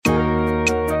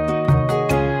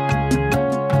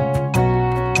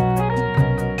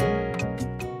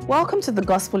Welcome to the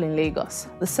Gospel in Lagos,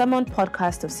 the sermon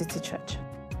podcast of City Church.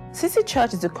 City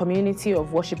Church is a community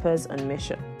of worshippers on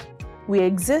mission. We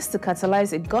exist to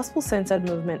catalyze a gospel-centered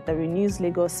movement that renews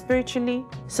Lagos spiritually,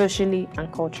 socially, and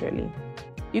culturally.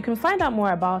 You can find out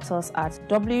more about us at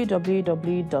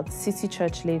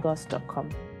www.citychurchlagos.com.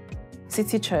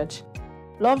 City Church.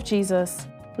 Love Jesus,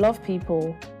 love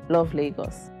people, love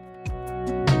Lagos.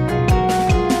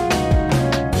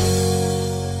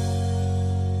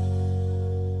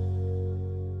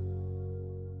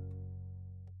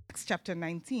 Acts chapter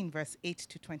 19, verse 8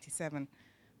 to 27.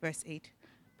 Verse 8.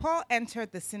 Paul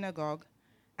entered the synagogue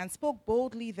and spoke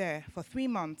boldly there for 3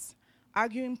 months,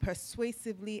 arguing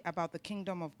persuasively about the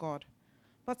kingdom of God.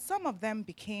 But some of them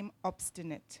became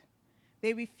obstinate.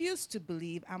 They refused to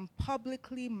believe and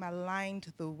publicly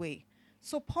maligned the way.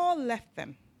 So Paul left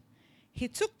them. He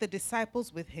took the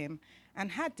disciples with him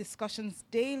and had discussions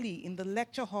daily in the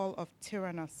lecture hall of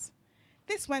Tyrannus.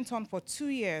 This went on for 2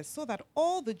 years, so that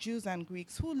all the Jews and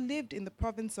Greeks who lived in the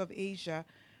province of Asia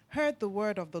heard the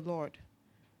word of the Lord.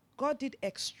 God did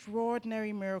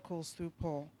extraordinary miracles through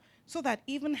Paul, so that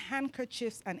even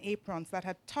handkerchiefs and aprons that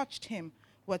had touched him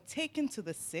were taken to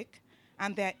the sick,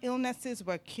 and their illnesses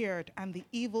were cured, and the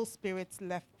evil spirits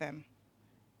left them.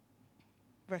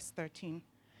 Verse 13.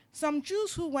 Some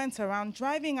Jews who went around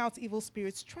driving out evil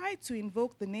spirits tried to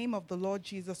invoke the name of the Lord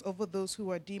Jesus over those who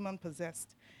were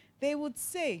demon-possessed. They would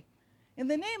say, "In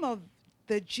the name of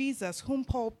the Jesus whom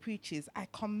Paul preaches, I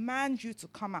command you to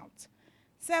come out."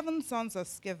 7 sons of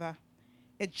Sceva,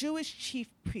 a Jewish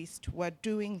chief priest, were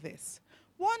doing this.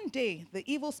 One day, the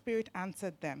evil spirit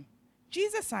answered them,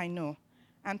 "Jesus I know,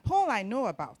 and Paul I know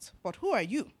about, but who are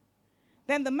you?"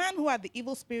 Then the man who had the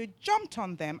evil spirit jumped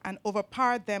on them and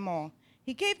overpowered them all.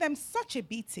 He gave them such a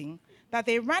beating that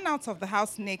they ran out of the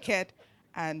house naked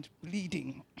and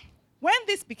bleeding. When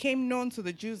this became known to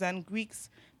the Jews and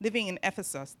Greeks living in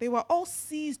Ephesus, they were all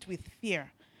seized with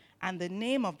fear, and the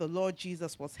name of the Lord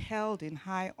Jesus was held in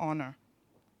high honor.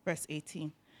 Verse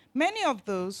 18. Many of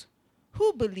those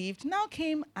who believed now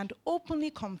came and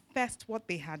openly confessed what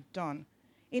they had done.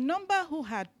 A number who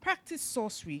had practiced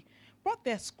sorcery brought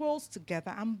their scrolls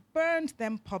together and burned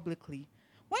them publicly.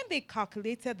 When they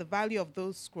calculated the value of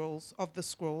the scrolls,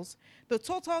 the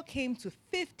total came to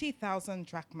 50,000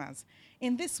 drachmas.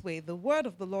 In this way, the word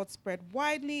of the Lord spread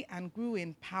widely and grew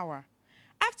in power.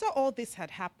 After all this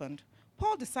had happened,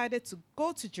 Paul decided to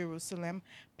go to Jerusalem,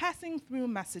 passing through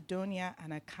Macedonia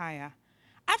and Achaia.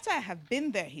 "After I have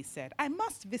been there," he said, "I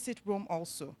must visit Rome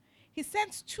also." He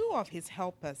sent 2 of his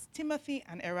helpers, Timothy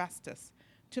and Erastus,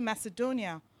 to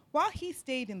Macedonia, while he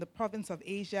stayed in the province of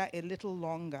Asia a little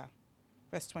longer.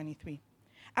 Verse 23.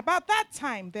 About that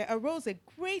time, there arose a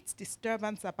great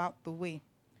disturbance about the way.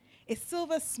 A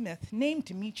silversmith named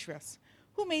Demetrius,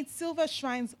 who made silver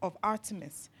shrines of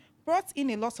Artemis, brought in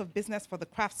a lot of business for the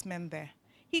craftsmen there.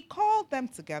 He called them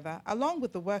together, along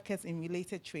with the workers in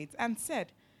related trades, and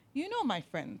said, "You know, my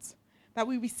friends, that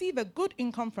we receive a good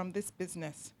income from this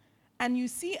business. And you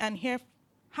see and hear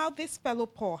how this fellow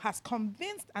Paul has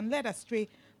convinced and led astray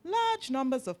large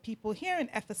numbers of people here in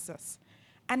Ephesus,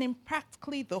 and in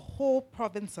practically the whole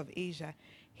province of Asia.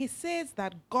 He says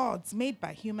that gods made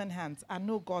by human hands are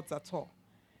no gods at all.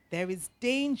 There is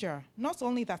danger, not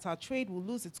only that our trade will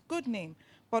lose its good name,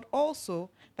 but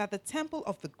also that the temple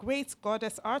of the great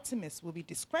goddess Artemis will be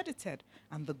discredited,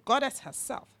 and the goddess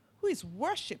herself, who is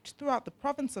worshipped throughout the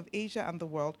province of Asia and the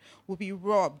world, will be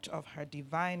robbed of her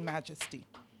divine majesty."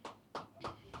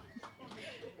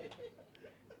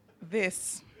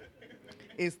 This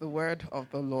is the word of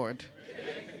the Lord.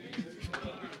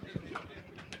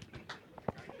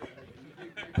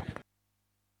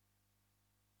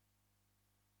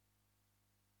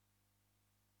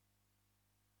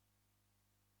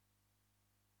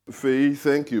 Faye,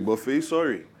 thank you. But Faye,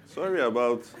 sorry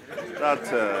about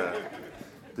that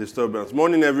disturbance.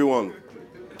 Morning, everyone.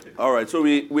 All right, so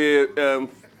we're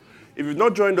if you've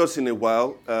not joined us in a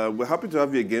while, we're happy to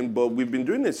have you again. But we've been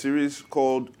doing a series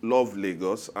called Love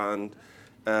Lagos, and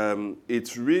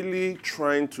it's really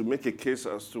trying to make a case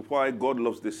as to why God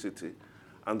loves this city,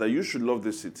 and that you should love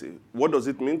this city. What does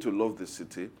it mean to love this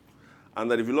city? And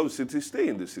that if you love the city, stay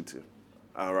in the city.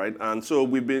 All right, and so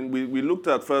we looked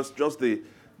at first just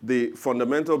the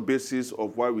fundamental basis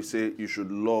of why we say you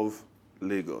should love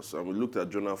Lagos. And we looked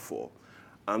at Jonah 4.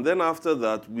 And then after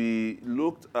that, we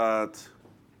looked at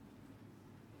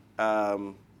I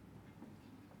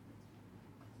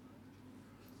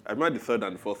made the third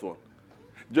and the fourth one.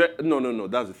 No,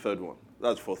 that's the third one.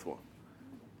 That's the fourth one.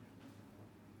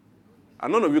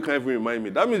 And none of you can even remind me.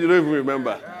 That means you don't even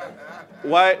remember.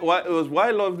 Why it was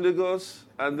why love Lagos,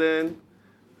 and then,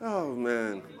 oh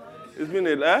man. It's been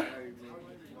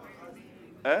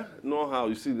No, how?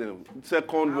 You see them.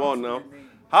 Second one now.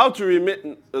 How to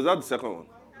remain. Is that the second one?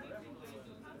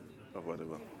 Or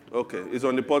whatever. Okay, it's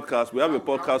on the podcast. We have a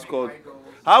podcast called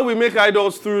How We Make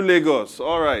Idols Through Lagos.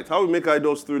 All right, How We Make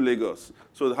Idols Through Lagos.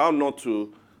 So how not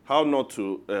to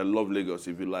love Lagos,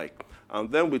 if you like. And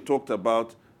then we talked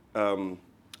about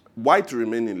why to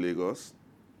remain in Lagos.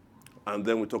 And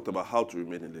then we talked about how to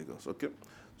remain in Lagos, okay?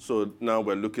 So now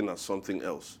we're looking at something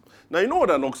else. Now, you know what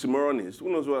an oxymoron is?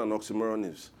 Who knows what an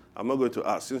oxymoron is? I'm not going to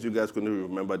ask, since you guys couldn't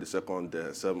remember the second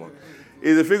sermon.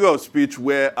 It's a figure of speech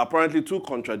where apparently two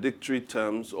contradictory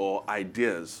terms or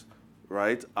ideas,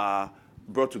 right, are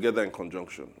brought together in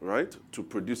conjunction, right, to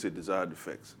produce a desired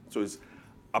effect. So it's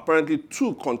apparently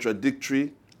two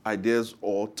contradictory ideas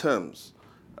or terms,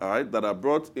 all right, that are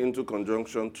brought into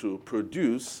conjunction to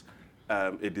produce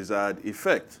a desired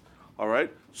effect, all right?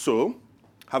 So,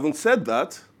 having said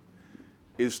that,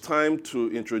 it's time to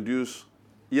introduce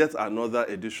yet another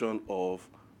edition of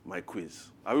my quiz.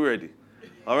 Are we ready?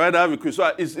 All right, I have a quiz. So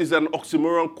it's an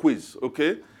oxymoron quiz,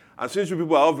 okay? And since you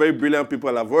people are all very brilliant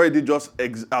people, I've already just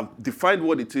defined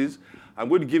what it is. I'm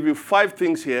going to give you 5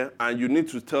 things here, and you need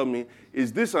to tell me,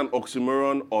 is this an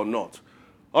oxymoron or not?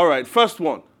 All right, first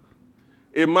one,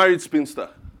 a married spinster.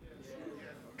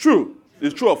 True.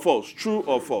 It's true or false? True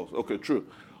or false? Okay, true.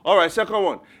 All right, second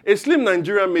one, a slim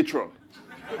Nigerian matron.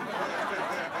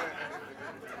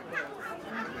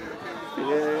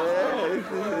 Yeah, it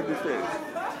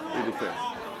depends.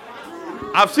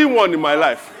 I've seen one in my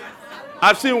life.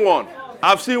 I've seen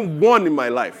one in my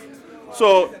life.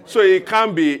 So it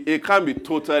can be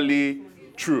totally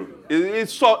true.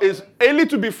 It's a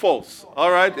little bit false. All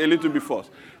right, a little bit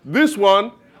false. This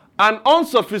one, an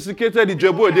unsophisticated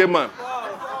Ijebu Ode man.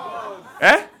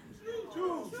 Eh?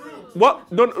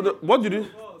 What? No, what did you?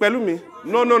 Pelumi?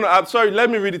 No. I'm sorry.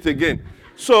 Let me read it again.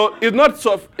 So it's not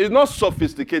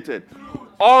sophisticated.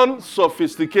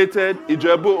 Unsophisticated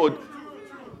Ijebu.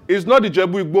 It's not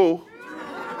Ijebu Igbo.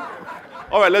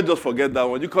 All right, let's just forget that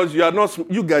one because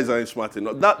you guys aren't smart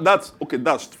enough. That's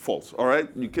false. All right,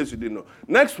 in case you didn't know.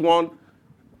 Next one,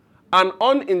 an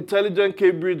unintelligent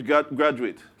Cambridge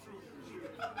graduate.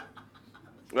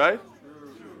 Right?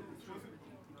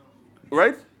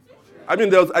 Right? I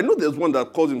mean, I know there's one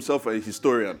that calls himself a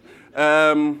historian.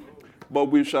 But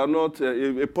we shall not,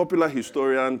 a popular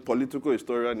historian, political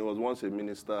historian, he was once a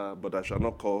minister, but I shall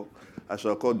call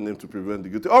the name to prevent the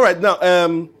guilty. All right, now,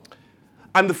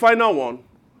 and the final one,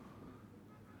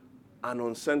 an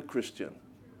unsent Christian.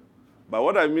 But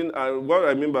what I mean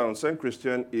by unsent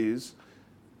Christian is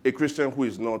a Christian who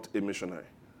is not a missionary.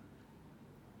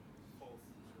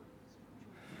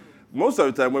 Most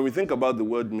of the time, when we think about the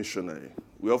word missionary,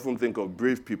 we often think of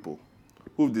brave people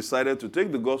who've decided to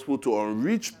take the gospel to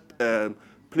unreached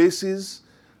places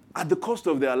at the cost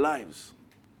of their lives,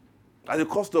 at the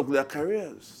cost of their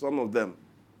careers, some of them.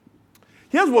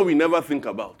 Here's what we never think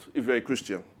about if you're a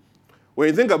Christian. When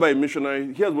you think about a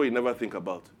missionary, here's what you never think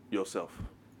about yourself.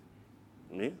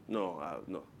 Me? No.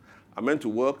 I meant to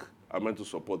work, I meant to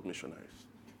support missionaries.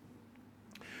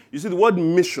 You see, the word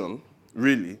mission,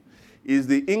 really, is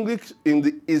the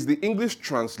English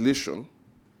translation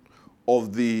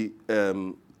of the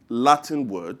Latin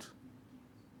word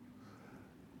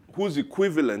whose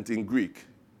equivalent in Greek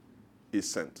is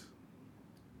sent.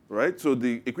 Right? So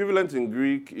the equivalent in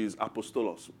Greek is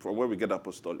apostolos, from where we get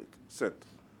apostolic, sent.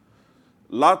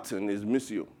 Latin is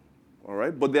missio, all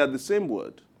right? But they are the same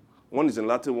word. One is in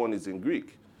Latin, one is in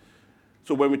Greek.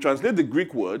 So when we translate the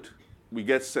Greek word, we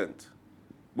get sent.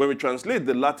 When we translate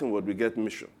the Latin word, we get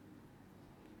mission.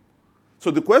 So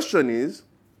the question is,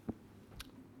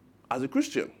 as a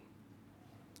Christian,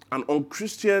 an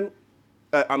unsent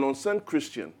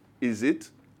Christian, is it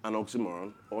an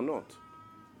oxymoron or not?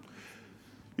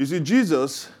 You see,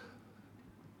 Jesus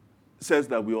says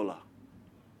that we all are.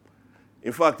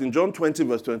 In fact, in John 20,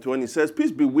 verse 21, he says,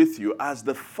 peace be with you. As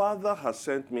the Father has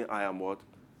sent me, I am what?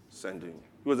 Sending you.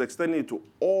 He was extending it to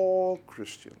all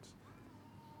Christians.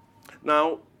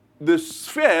 Now, the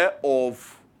sphere or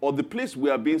the place we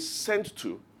are being sent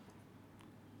to,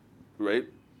 right,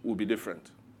 will be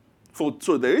different.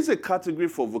 So there is a category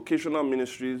for vocational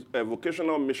ministries,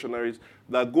 vocational missionaries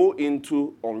that go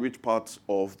into unreached parts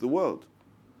of the world.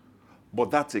 But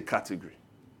that's a category.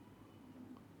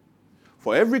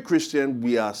 For every Christian,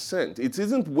 we are sent. It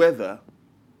isn't whether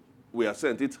we are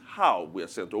sent, it's how we are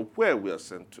sent or where we are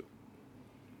sent to.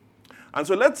 And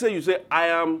so let's say you say, I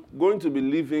am going to be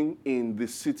living in the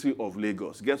city of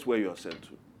Lagos. Guess where you are sent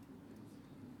to?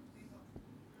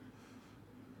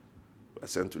 We are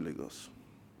sent to Lagos.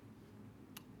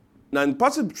 Now, in the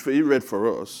passage you read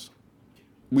for us,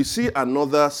 we see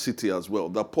another city as well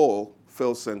that Paul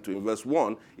felt sent to. In verse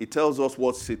 1, it tells us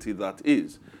what city that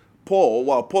is. Paul,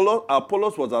 while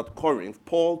Apollos was at Corinth,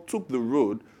 Paul took the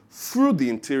road through the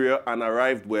interior and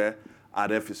arrived where?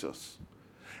 At Ephesus.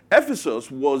 Ephesus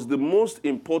was the most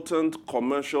important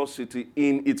commercial city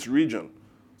in its region.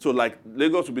 So like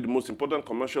Lagos would be the most important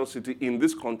commercial city in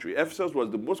this country. Ephesus was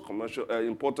the most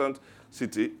important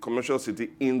commercial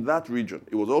city in that region.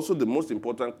 It was also the most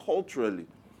important culturally.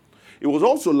 It was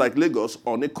also like Lagos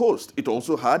on a coast. It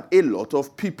also had a lot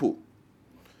of people.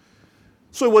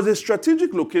 So it was a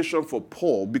strategic location for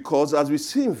Paul because as we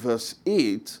see in verse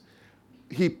 8,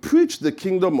 he preached the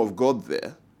kingdom of God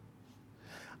there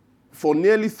for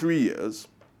nearly 3 years.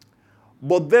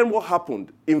 But then what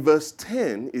happened? In verse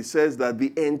 10, it says that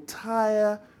the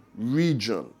entire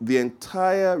region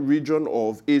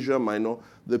of Asia Minor,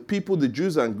 the people, the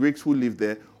Jews and Greeks who lived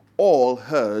there, all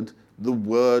heard the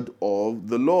word of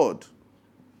the Lord.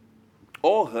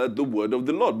 All heard the word of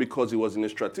the Lord because it was in a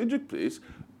strategic place.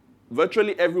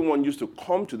 Virtually everyone used to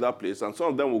come to that place, and some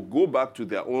of them would go back to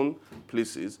their own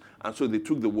places, and so they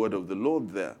took the word of the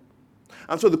Lord there.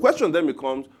 And so the question then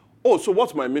becomes, so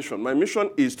what's my mission? My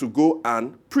mission is to go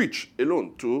and preach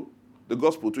alone to the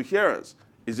gospel, to hearers.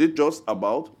 Is it just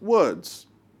about words?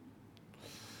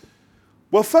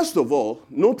 Well, first of all,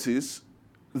 notice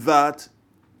that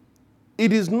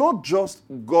it is not just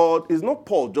God, it's not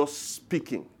Paul just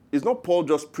speaking. It's not Paul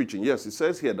just preaching. Yes, it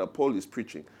says here that Paul is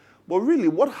preaching. But really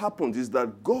what happens is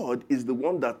that God is the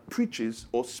one that preaches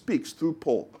or speaks through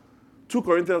Paul. 2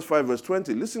 Corinthians 5 verse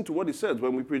 20, listen to what he says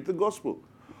when we preach the gospel.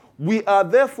 We are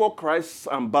therefore Christ's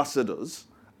ambassadors,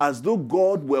 as though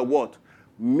God were what?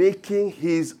 Making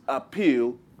his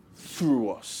appeal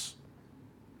through us.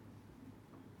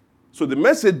 So the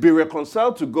message, be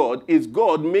reconciled to God, is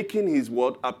God making his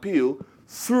what? Appeal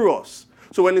through us.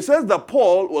 So when it says that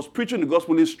Paul was preaching the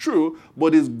gospel, it's true,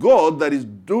 but it's God that is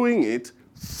doing it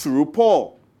through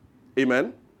Paul.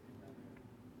 Amen?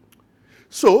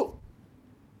 So,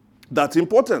 that's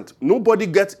important. Nobody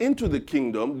gets into the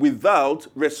kingdom without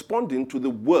responding to the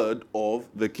word of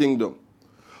the kingdom.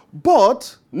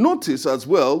 But notice as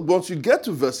well, once you get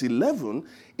to verse 11,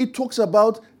 it talks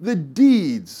about the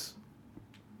deeds.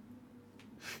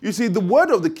 You see, the word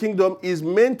of the kingdom is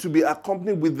meant to be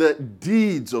accompanied with the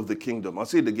deeds of the kingdom. I'll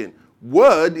say it again.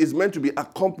 Word is meant to be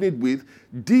accompanied with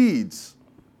deeds.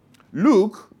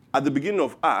 Luke, at the beginning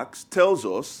of Acts, tells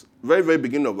us, very, very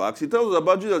beginning of Acts, he tells us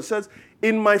about Jesus. He says,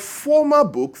 in my former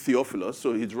book, Theophilus,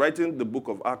 so he's writing the book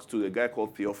of Acts to a guy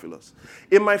called Theophilus.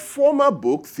 In my former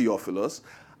book, Theophilus,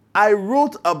 I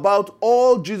wrote about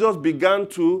all Jesus began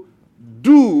to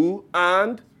do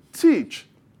and teach.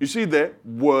 You see there,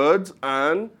 words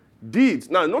and deeds.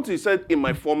 Now, notice he said, in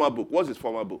my former book. What's his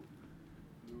former book?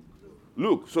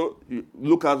 Luke. So,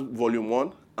 look at volume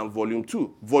 1 and volume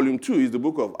 2. Volume 2 is the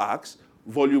book of Acts.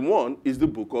 Volume 1 is the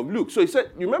book of Luke. So he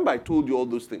said, remember I told you all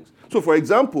those things. So, for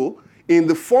example, in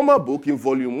the former book, in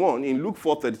volume 1, in Luke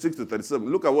 4:36 to 37,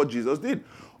 look at what Jesus did.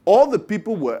 All the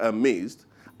people were amazed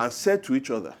and said to each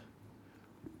other,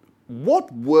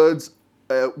 what words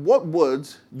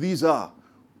these are?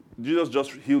 Jesus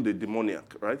just healed a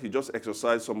demoniac, right? He just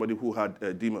exorcised somebody who had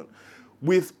a demon.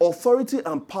 With authority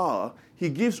and power, he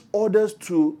gives orders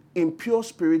to impure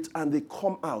spirits and they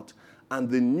come out. And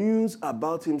the news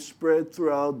about him spread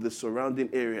throughout the surrounding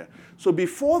area. So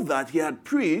before that, he had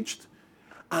preached,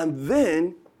 and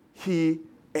then he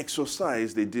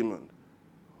exorcised a demon.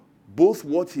 Both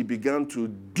what he began to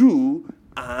do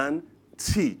and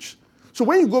teach. So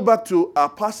when you go back to our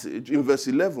passage in verse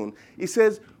 11, it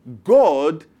says,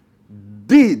 God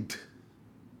did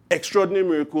extraordinary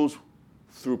miracles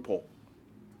through Paul.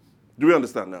 Do we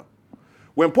understand now?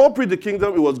 When Paul preached the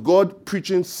kingdom, it was God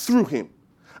preaching through him.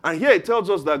 And here it tells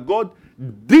us that God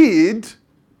did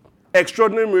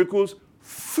extraordinary miracles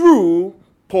through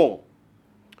Paul.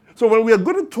 So when we are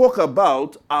going to talk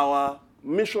about our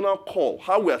missional call,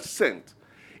 how we are sent,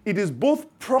 it is both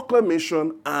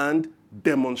proclamation and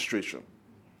demonstration.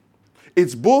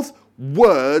 It's both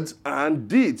words and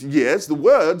deeds. Yes, the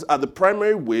words are the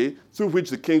primary way through which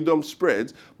the kingdom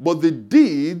spreads, but the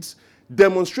deeds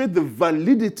demonstrate the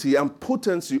validity and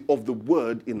potency of the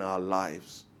word in our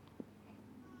lives.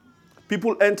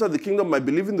 People enter the kingdom by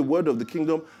believing the word of the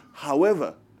kingdom.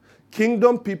 However,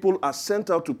 kingdom people are sent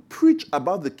out to preach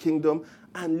about the kingdom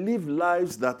and live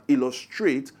lives that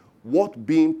illustrate what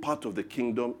being part of the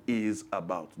kingdom is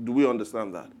about. Do we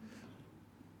understand that?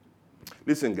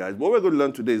 Listen, guys, what we're going to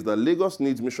learn today is that Lagos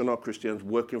needs missional Christians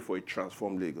working for a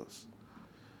transformed Lagos.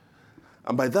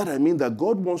 And by that I mean that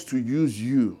God wants to use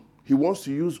you. He wants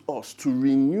to use us to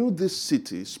renew this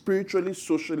city spiritually,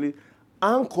 socially,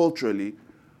 and culturally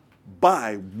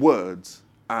by words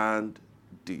and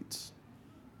deeds.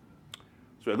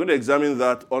 So we're going to examine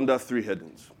that under 3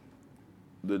 headings.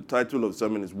 The title of the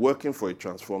sermon is Working for a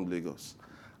Transformed Lagos.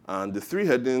 And the 3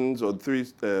 headings or 3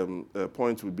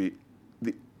 points would be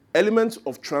the elements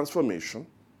of transformation,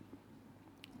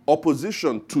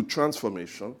 opposition to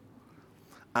transformation,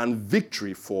 and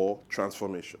victory for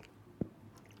transformation.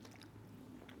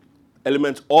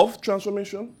 Elements of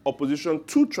transformation, opposition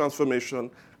to transformation,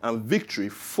 and victory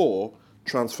for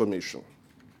transformation.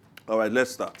 All right, let's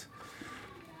start.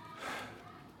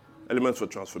 Elements for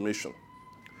transformation.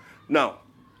 Now,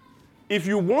 if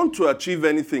you want to achieve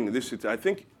anything in this city, I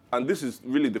think, and this is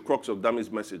really the crux of Dami's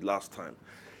message last time,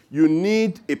 you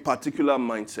need a particular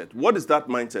mindset. What is that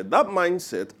mindset? That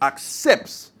mindset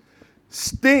accepts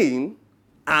staying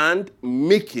and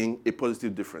making a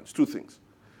positive difference. 2 things.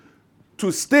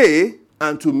 To stay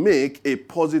and to make a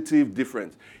positive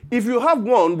difference. If you have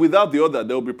one without the other,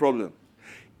 there will be a problem.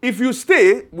 If you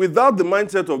stay without the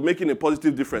mindset of making a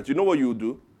positive difference, you know what you'll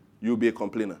do? You'll be a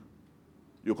complainer.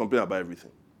 You'll complain about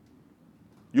everything.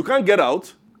 You can't get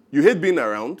out, you hate being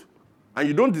around, and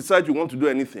you don't decide you want to do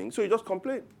anything, so you just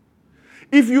complain.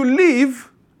 If you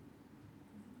leave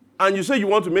and you say you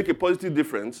want to make a positive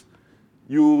difference,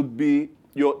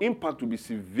 your impact will be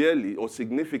severely or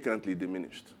significantly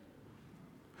diminished.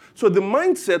 So the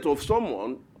mindset of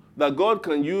someone that God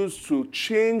can use to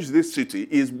change this city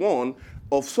is one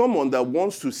of someone that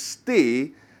wants to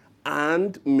stay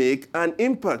and make an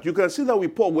impact. You can see that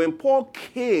with Paul. When Paul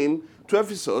came to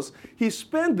Ephesus, he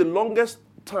spent the longest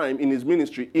time in his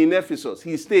ministry in Ephesus.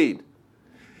 He stayed.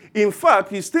 In fact,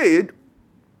 he stayed.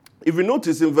 If you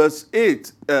notice in verse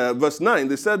 9,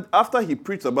 they said after he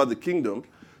preached about the kingdom,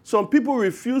 some people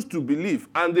refused to believe,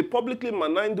 and they publicly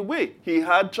maligned the way. He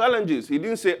had challenges. He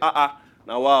didn't say, now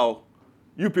wow,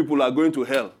 you people are going to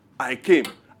hell. I came,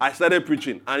 I started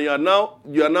preaching, and you are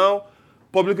now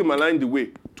publicly maligning the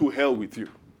way. To hell with you,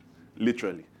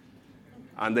 literally.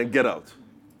 And then get out.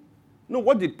 No,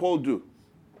 what did Paul do?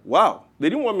 Wow, they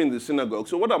didn't want me in the synagogue,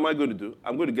 so what am I going to do?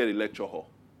 I'm going to get a lecture hall.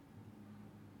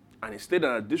 And he stayed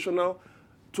an additional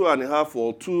 2.5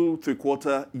 or 2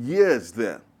 3/4 years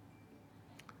there.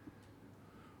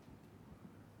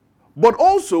 But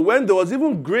also, when there was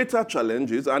even greater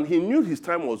challenges, and he knew his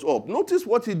time was up, notice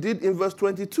what he did in verse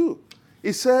 22.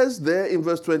 It says there in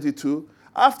verse 22,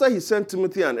 after he sent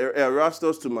Timothy and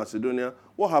Erastus to Macedonia,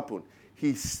 what happened?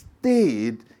 He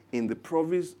stayed in the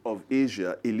province of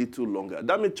Asia a little longer.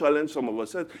 That may challenge some of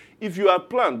us. Said, if you have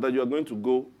planned that you are going to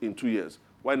go in 2 years,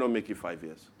 why not make it 5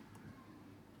 years?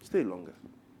 Stay longer.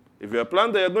 If you have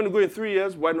planned that you're going to go in 3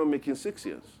 years, why not make it 6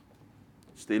 years?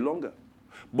 Stay longer.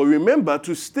 But remember,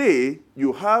 to stay,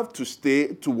 you have to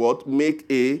stay to what? Make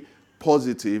a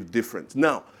positive difference.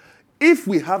 Now, if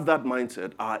we have that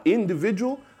mindset, our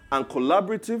individual and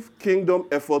collaborative kingdom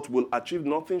efforts will achieve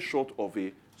nothing short of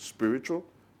a spiritual,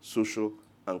 social,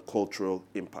 and cultural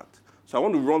impact. So I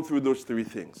want to run through those 3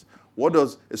 things. What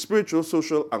does a spiritual,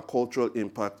 social, and cultural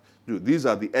impact do? These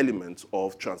are the elements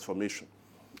of transformation.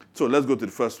 So let's go to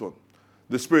the first one.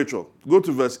 The spiritual. Go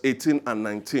to verse 18 and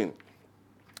 19.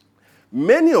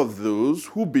 Many of those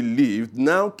who believed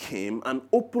now came and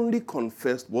openly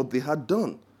confessed what they had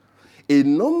done. A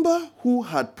number who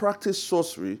had practiced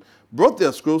sorcery brought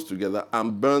their scrolls together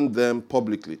and burned them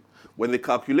publicly. When they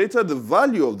calculated the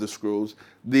value of the scrolls,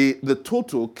 the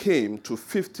total came to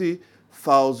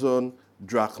 50,000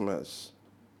 drachmas.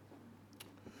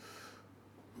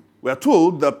 We are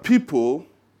told that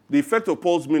the effect of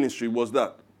Paul's ministry was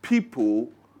that people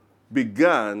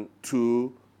began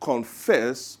to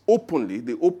confess openly.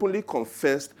 They openly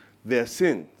confessed their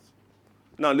sins.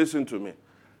 Now listen to me.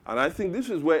 And I think this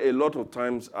is where a lot of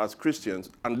times as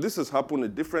Christians, and this has happened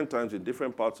at different times in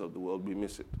different parts of the world, we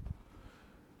miss it.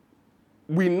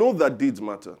 We know that deeds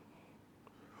matter.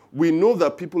 We know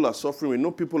that people are suffering. We know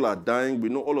people are dying. We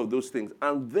know all of those things.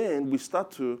 And then we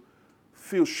start to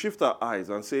shift our eyes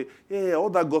and say, yeah, all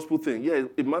that gospel thing, yeah,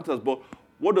 it matters. But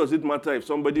what does it matter if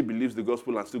somebody believes the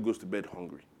gospel and still goes to bed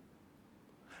hungry?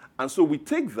 And so we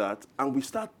take that and we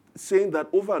start saying that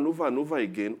over and over and over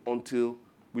again until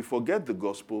we forget the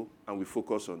gospel and we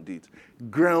focus on deeds.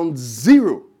 Ground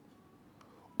zero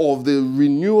of the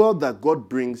renewal that God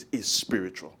brings is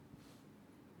spiritual.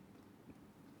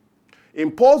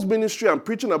 In Paul's ministry and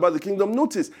preaching about the kingdom,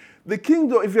 notice, the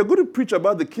kingdom, if you're going to preach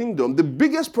about the kingdom, the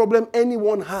biggest problem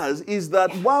anyone has is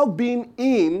that while being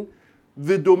in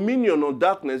the dominion of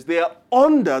darkness, they are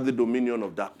under the dominion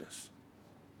of darkness.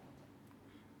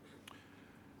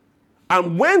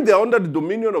 And when they're under the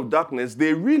dominion of darkness,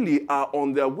 they really are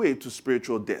on their way to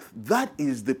spiritual death. That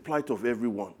is the plight of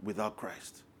everyone without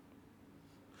Christ.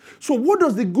 So what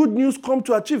does the good news come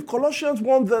to achieve? Colossians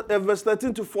 1 verse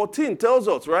 13 to 14 tells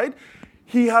us, right?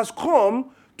 He has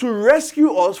come to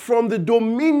rescue us from the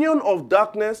dominion of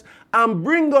darkness and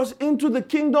bring us into the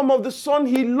kingdom of the Son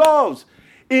he loves,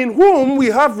 in whom we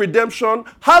have redemption.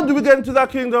 How do we get into that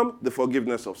kingdom? The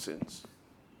forgiveness of sins.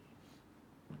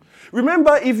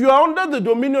 Remember, if you are under the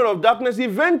dominion of darkness,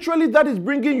 eventually that is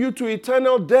bringing you to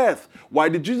eternal death. Why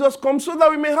did Jesus come? So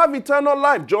that we may have eternal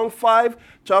life. John 5,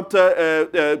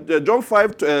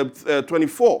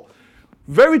 24.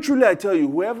 Very truly I tell you,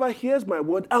 whoever hears my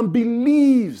word and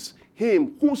believes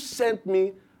him who sent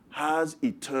me has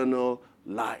eternal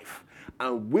life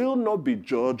and will not be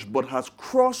judged, but has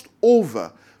crossed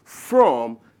over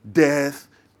from death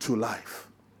to life.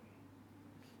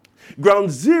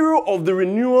 Ground zero of the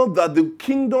renewal that the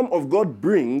kingdom of God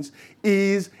brings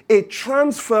is a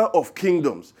transfer of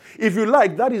kingdoms. If you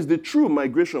like, that is the true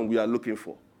migration we are looking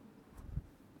for.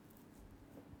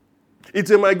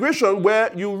 It's a migration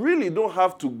where you really don't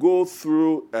have to go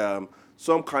through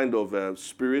some kind of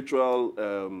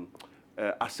spiritual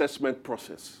assessment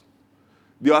process.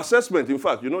 The assessment, in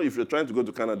fact, if you're trying to go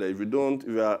to Canada, if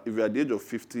you're at the age of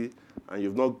 50 and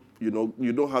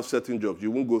you don't have certain jobs,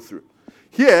 you won't go through.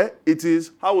 Here, it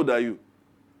is, how old are you?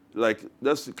 Like,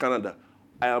 that's Canada.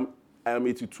 I am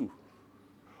 82.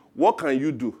 What can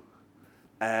you do?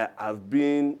 I've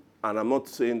been, and I'm not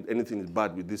saying anything is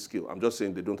bad with this skill. I'm just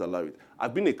saying they don't allow it.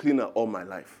 I've been a cleaner all my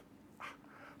life.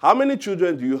 How many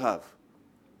children do you have?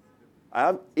 I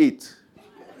have 8.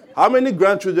 How many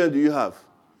grandchildren do you have?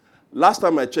 Last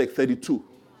time I checked, 32.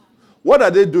 What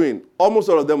are they doing? Almost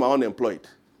all of them are unemployed.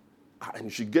 And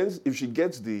if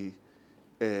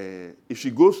she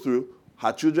goes through,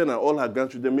 her children and all her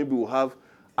grandchildren maybe will have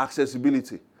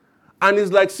accessibility. And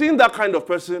it's like seeing that kind of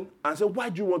person and say, why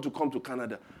do you want to come to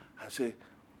Canada? And say,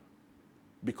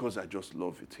 because I just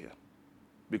love it here.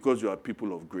 Because you are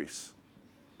people of grace.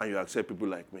 And you accept people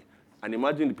like me. And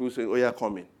imagine the people saying, oh yeah,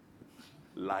 come in.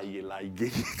 Lie,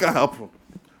 it can't happen.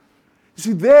 You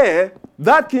see, there,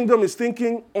 that kingdom is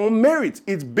thinking on merit.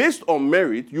 It's based on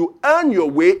merit. You earn your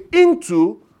way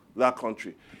into that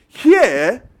country.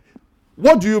 Here,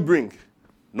 what do you bring?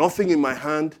 Nothing in my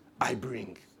hand, I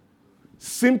bring.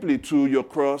 Simply to your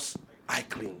cross, I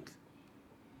cling.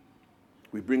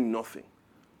 We bring nothing.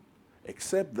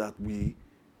 Except that we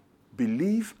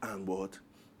believe and what?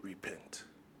 Repent.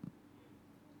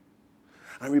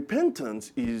 And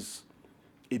repentance is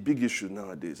a big issue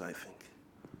nowadays, I think.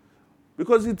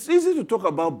 Because it's easy to talk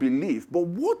about belief, but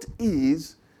what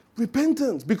is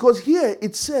repentance? Because here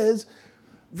it says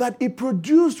that it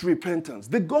produced repentance.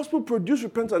 The gospel produced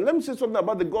repentance. Let me say something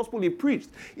about the gospel he preached.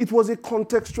 It was a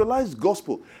contextualized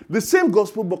gospel. The same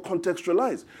gospel, but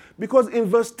contextualized. Because in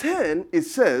verse 10, it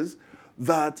says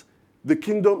that the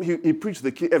kingdom, he preached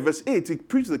verse 8, he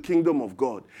preached the kingdom of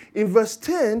God. In verse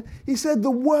 10, he said the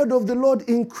word of the Lord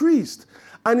increased.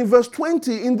 And in verse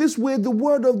 20, in this way, the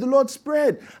word of the Lord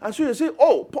spread. And so you say,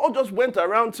 oh, Paul just went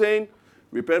around saying,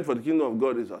 repent for the kingdom of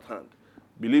God is at hand.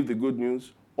 Believe the good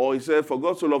news. Or he said, for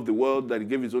God so loved the world that he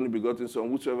gave his only begotten son,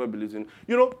 whosoever believes in.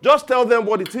 Just tell them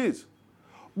what it is.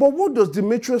 But what does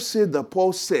Demetrius say that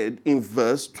Paul said in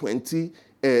verse 25?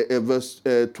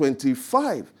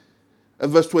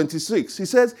 Verse 26.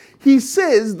 He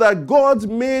says that gods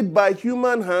made by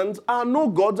human hands are no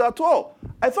gods at all.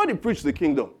 I thought he preached the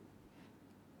kingdom.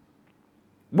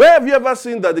 Where have you ever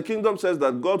seen that the kingdom says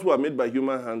that gods who are made by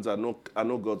human hands are no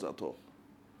gods at all?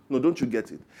 No, don't you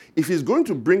get it? If he's going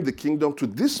to bring the kingdom to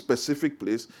this specific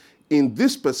place, in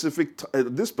this specific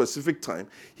time,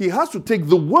 he has to take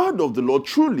the word of the Lord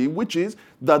truly, which is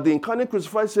that the incarnate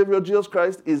crucified Savior Jesus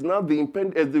Christ is now the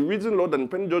risen Lord and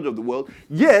impending judge of the world.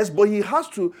 Yes, but he has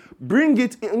to bring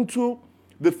it into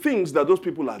the things that those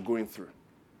people are going through.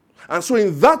 And so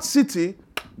in that city,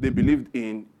 they believed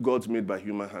in gods made by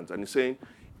human hands. And he's saying,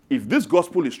 if this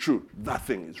gospel is true, that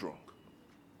thing is wrong.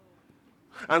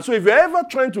 And so if you're ever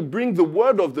trying to bring the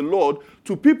word of the Lord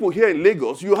to people here in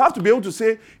Lagos, you have to be able to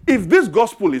say, if this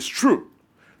gospel is true,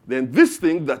 then this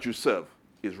thing that you serve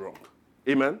is wrong.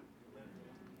 Amen?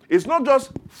 It's not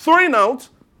just throwing out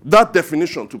that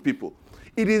definition to people.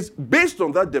 It is based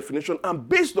on that definition and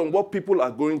based on what people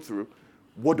are going through.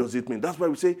 What does it mean? That's why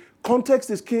we say context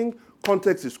is king,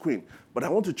 context is queen. But I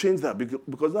want to change that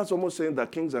because that's almost saying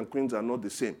that kings and queens are not the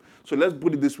same. So let's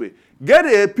put it this way. Get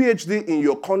a PhD in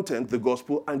your content, the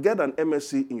gospel, and get an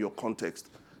MSc in your context,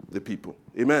 the people.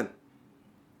 Amen.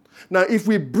 Now, if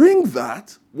we bring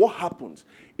that, what happens?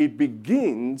 It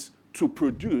begins to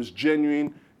produce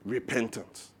genuine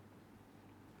repentance.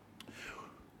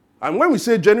 And when we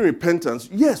say genuine repentance,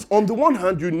 yes, on the one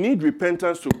hand, you need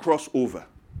repentance to cross over.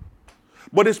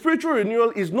 But a spiritual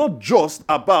renewal is not just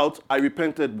about I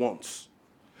repented once.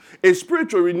 A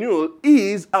spiritual renewal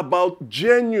is about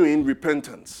genuine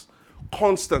repentance,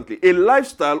 constantly, a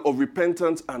lifestyle of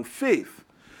repentance and faith.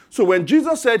 So when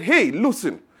Jesus said, hey,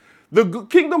 listen, the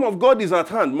kingdom of God is at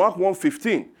hand, Mark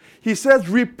 1:15, he says,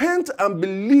 repent and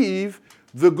believe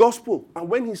the gospel. And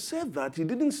when he said that, he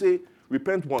didn't say,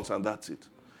 repent once and that's it.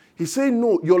 He said,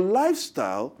 no, your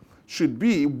lifestyle should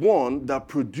be one that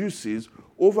produces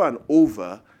over and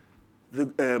over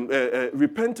the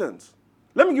repentance.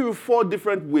 Let me give you 4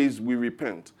 different ways we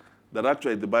repent that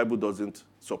actually the Bible doesn't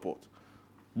support.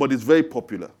 But it's very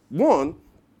popular. 1,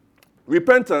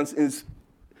 repentance is,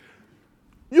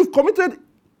 you've committed,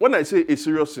 when I say a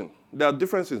serious sin, there are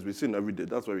different sins we sin every day.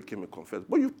 That's why we came and confess.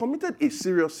 But you've committed a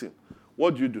serious sin.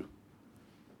 What do?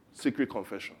 Secret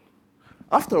confession.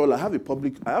 After all, I have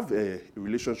a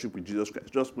relationship with Jesus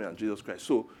Christ, just me and Jesus Christ.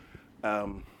 So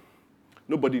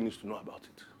nobody needs to know about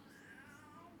it.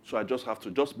 So I just have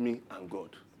to, just me and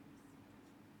God.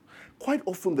 Quite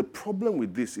often the problem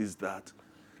with this is that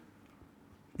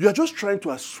you are just trying to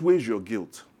assuage your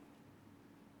guilt.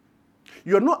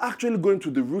 You are not actually going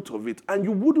to the root of it, and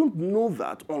you wouldn't know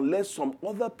that unless some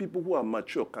other people who are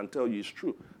mature can tell you it's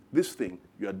true. This thing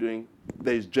you are doing,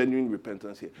 there is genuine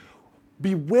repentance here.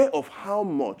 Beware of how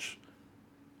much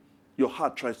your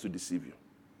heart tries to deceive you.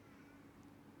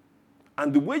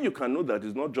 And the way you can know that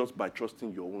is not just by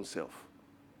trusting your own self.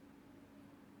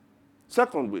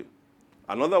 Second way,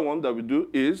 another one that we do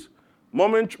is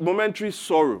momentary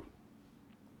sorrow.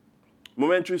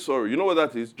 Momentary sorrow. You know what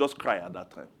that is? Just cry at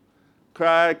that time.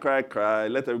 Cry, cry, cry.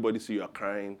 Let everybody see you are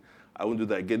crying. I won't do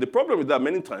that again. The problem with that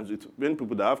many times with many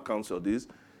people that have counseled is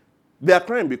they are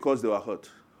crying because they were hurt.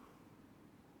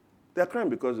 They are crying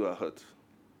because they were hurt.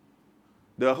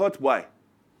 They are hurt why?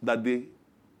 That they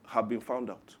have been found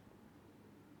out.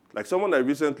 Like a client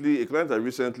that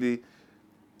recently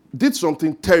did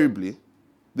something terribly.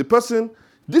 The person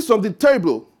did something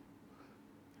terrible.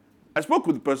 I spoke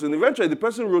with the person. Eventually, the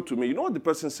person wrote to me. You know what the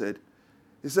person said?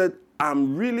 He said,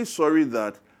 I'm really sorry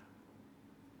that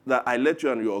I let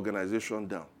you and your organization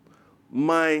down.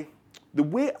 The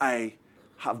way I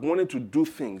have wanted to do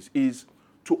things is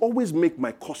to always make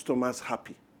my customers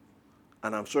happy.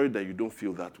 And I'm sorry that you don't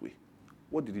feel that way.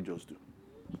 What did he just do?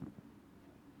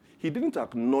 He didn't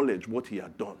acknowledge what he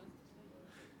had done.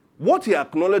 What he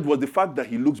acknowledged was the fact that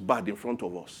he looks bad in front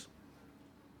of us.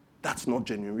 That's not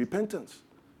genuine repentance.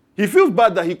 He feels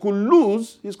bad that he could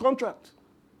lose his contract.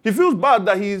 He feels bad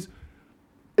that he's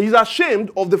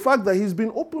ashamed of the fact that he's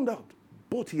been opened out.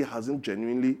 But he hasn't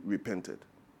genuinely repented.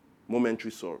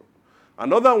 Momentary sorrow.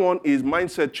 Another one is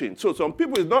mindset change. So some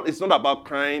people, it's not about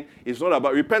crying. It's not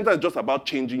about repentance. It's just about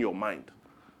changing your mind.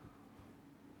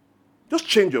 Just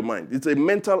change your mind. It's a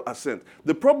mental assent.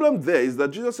 The problem there is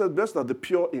that Jesus said, blessed are the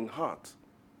pure in heart.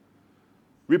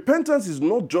 Repentance is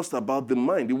not just about the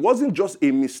mind. It wasn't just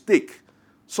a mistake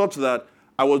such that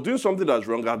I was doing something that's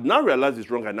wrong. I've now realized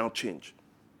it's wrong. I now change.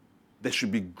 There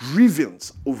should be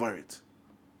grievance over it.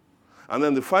 And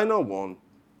then the final one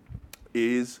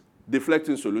is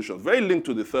deflecting solutions. Very linked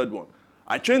to the third one.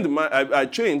 I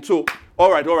changed. So,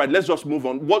 all right, let's just move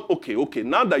on. Okay.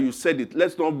 Now that you said it,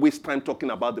 let's not waste time talking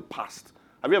about the past.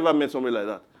 Have you ever met somebody like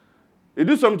that? You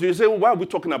do something, you say, well, why are we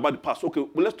talking about the past? Okay,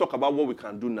 well, let's talk about what we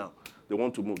can do now. They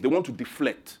want to move. They want to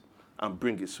deflect and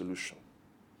bring a solution.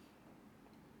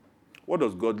 What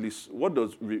does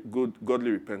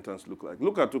godly repentance look like?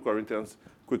 Look at 2 Corinthians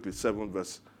quickly, 7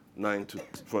 verse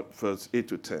 8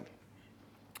 to 10.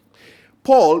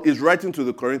 Paul is writing to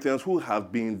the Corinthians who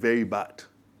have been very bad.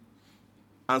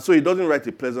 And so he doesn't write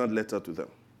a pleasant letter to them.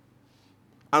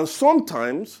 And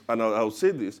sometimes, and I'll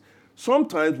say this,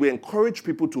 sometimes we encourage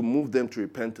people to move them to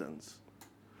repentance.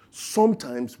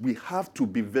 Sometimes we have to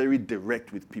be very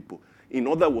direct with people. In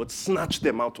other words, snatch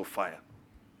them out of fire.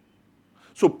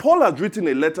 So Paul has written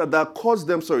a letter that caused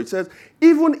them sorrow. It says,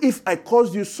 even if I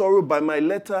caused you sorrow by my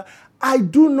letter, I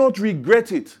do not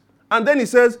regret it. And then he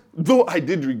says, though I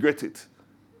did regret it.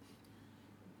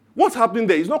 What's happening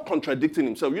there? He's not contradicting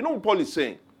himself. You know what Paul is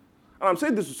saying? And I'm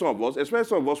saying this to some of us, especially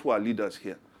some of us who are leaders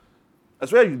here.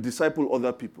 Especially you disciple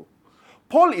other people.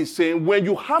 Paul is saying when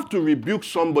you have to rebuke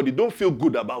somebody, don't feel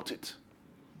good about it.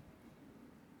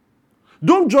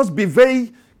 Don't just be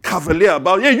very cavalier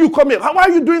about, hey, you come here. Why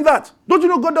are you doing that? Don't you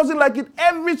know God doesn't like it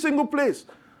every single place?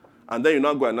 And then you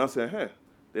now go and now say, hey,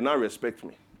 they now respect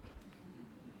me.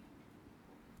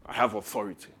 I have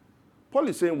authority. Paul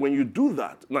is saying when you do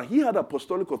that, now he had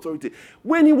apostolic authority.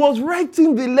 When he was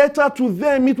writing the letter to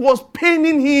them, it was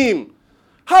paining him.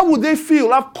 How would they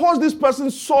feel? I've caused this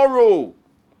person sorrow.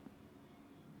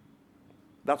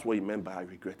 That's what he meant by I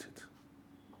regret it.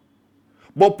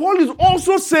 But Paul is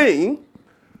also saying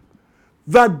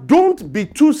that don't be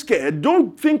too scared.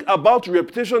 Don't think about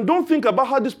reputation. Don't think about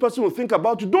how this person will think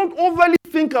about you. Don't overly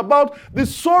think about the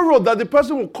sorrow that the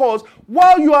person will cause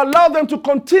while you allow them to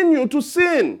continue to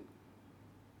sin.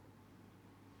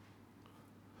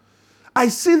 I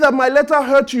see that my letter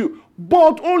hurt you,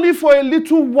 but only for a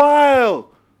little while.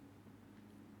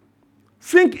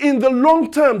 Think in the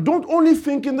long term. Don't only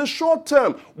think in the short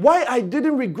term. Why I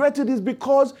didn't regret it is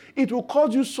because it will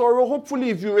cause you sorrow. Hopefully,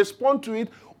 if you respond to it,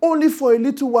 only for a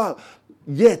little while.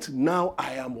 Yet now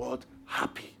I am what?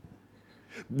 Happy.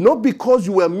 Not because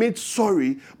you were made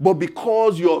sorry, but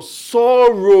because your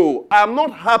sorrow. I am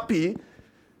not happy,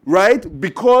 right?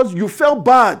 Because you felt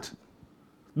bad.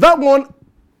 That one,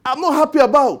 I'm not happy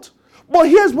about. But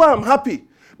here's why I'm happy.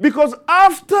 Because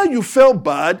after you felt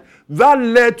bad, that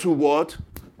led to what?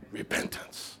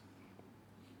 Repentance.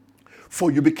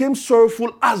 For you became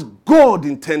sorrowful as God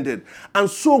intended. And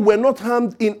so we're not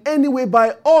harmed in any way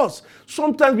by us.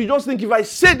 Sometimes we just think, if I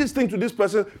say this thing to this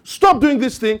person, stop doing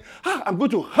this thing, I'm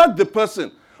going to hurt the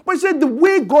person. But he said the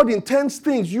way God intends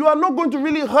things, you are not going to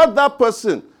really hurt that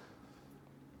person.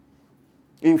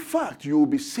 In fact, you will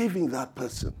be saving that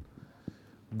person.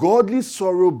 Godly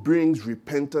sorrow brings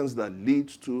repentance that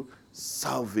leads to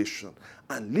salvation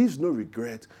and leaves no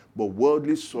regret, but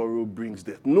worldly sorrow brings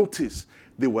death. Notice,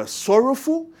 they were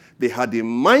sorrowful, they had a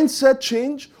mindset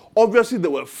change, obviously they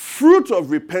were fruit of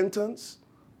repentance,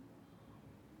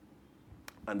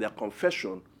 and their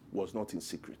confession was not in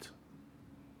secret.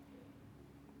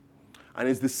 And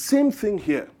it's the same thing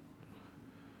here.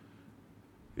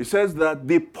 It says that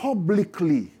they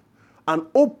publicly and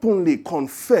openly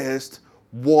confessed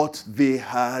what they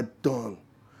had done.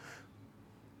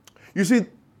 You see,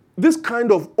 this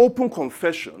kind of open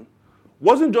confession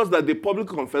wasn't just that they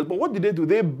publicly confessed, but what did they do?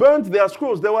 They burnt their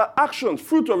scrolls. There were actions,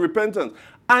 fruit of repentance,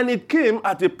 and it came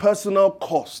at a personal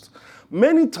cost.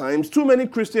 Many times, too many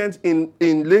Christians in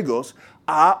Lagos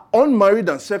are unmarried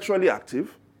and sexually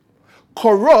active,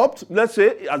 corrupt, let's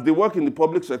say, as they work in the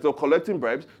public sector, collecting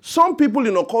bribes. Some people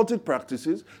in occultic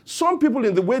practices, some people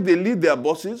in the way they lead their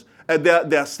bosses and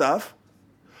their staff.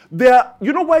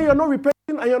 You know why you're not repenting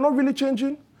and you're not really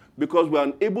changing? Because we're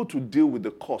unable to deal with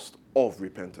the cost of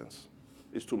repentance.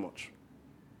 It's too much.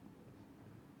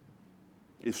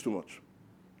 It's too much.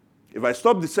 If I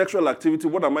stop the sexual activity,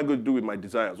 what am I going to do with my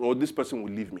desires? Or this person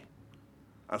will leave me.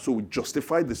 And so we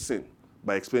justify the sin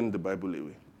by explaining the Bible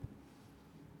away.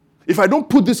 If I don't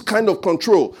put this kind of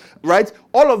control, right,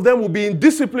 all of them will be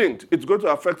indisciplined. It's going to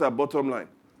affect our bottom line.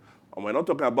 And we're not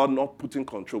talking about not putting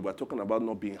control. We're talking about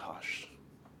not being harsh.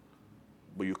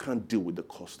 But you can't deal with the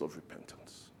cost of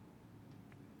repentance.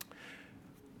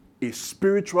 A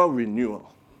spiritual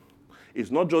renewal is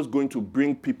not just going to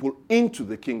bring people into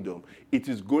the kingdom. It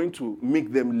is going to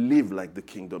make them live like the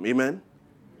kingdom. Amen?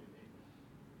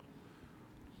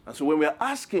 And so when we're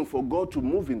asking for God to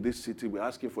move in this city, we're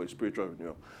asking for a spiritual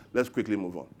renewal. Let's quickly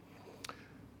move on.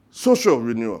 Social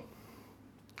renewal.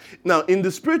 Now, in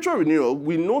the spiritual renewal,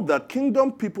 we know that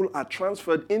kingdom people are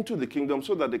transferred into the kingdom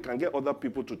so that they can get other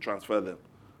people to transfer them.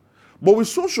 But with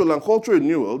social and cultural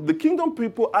renewal, the kingdom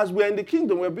people, as we're in the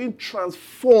kingdom, we're being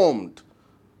transformed.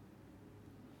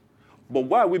 But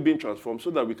why are we being transformed?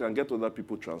 So that we can get other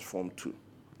people transformed too.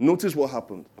 Notice what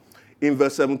happened. In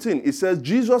verse 17, it says,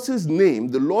 Jesus' name,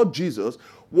 the Lord Jesus,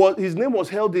 his name was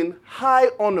held in high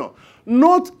honor.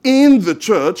 Not in the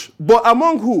church, but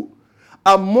among who?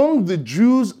 Among the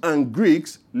Jews and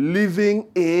Greeks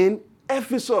living in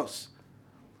Ephesus.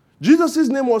 Jesus'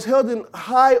 name was held in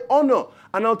high honor.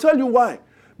 And I'll tell you why.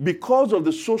 Because of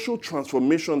the social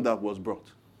transformation that was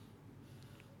brought.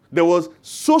 There was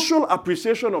social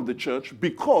appreciation of the church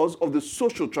because of the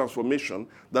social transformation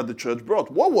that the church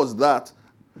brought. What was that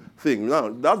thing? Now,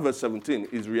 that verse 17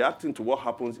 is reacting to what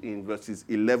happens in verses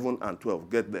 11 and 12.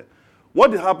 Get there.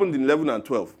 What happened in 11 and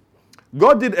 12?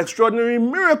 God did extraordinary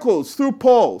miracles through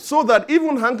Paul, so that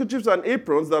even handkerchiefs and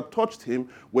aprons that touched him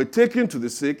were taken to the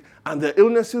sick, and their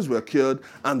illnesses were cured,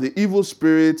 and the evil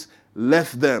spirits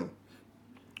left them.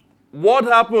 What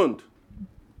happened?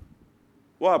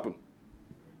 What happened?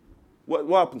 What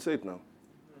happened? Say it now.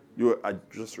 I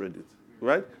just read it.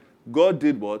 Right? God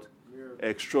did what?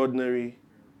 Extraordinary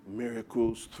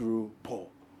miracles through Paul.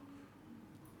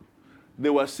 They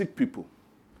were sick people.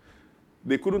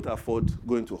 They couldn't afford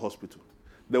going to hospital.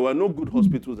 There were no good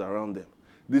hospitals around them.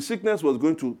 The sickness was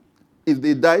going to, if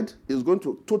they died, it was going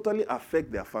to totally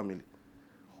affect their family.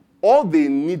 All they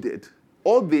needed,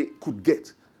 all they could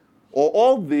get, or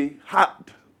all they had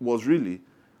was really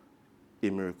a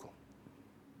miracle.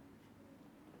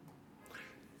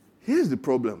 Here's the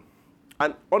problem.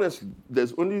 And honestly,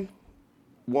 there's only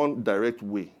one direct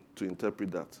way to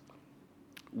interpret that.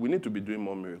 We need to be doing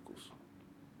more miracles.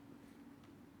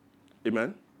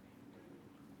 Amen?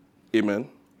 Amen?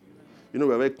 You know,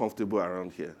 we're very comfortable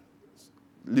around here.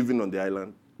 Living on the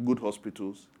island, good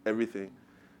hospitals, everything.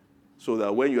 So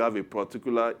that when you have a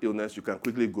particular illness, you can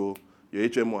quickly go, your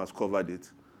HMO has covered it.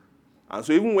 And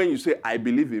so even when you say, I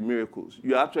believe in miracles,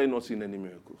 you're actually not seeing any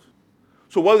miracles.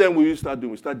 So what then will you start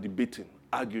doing? We start debating,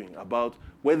 arguing about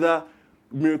whether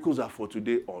miracles are for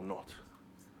today or not.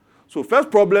 So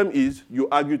first problem is you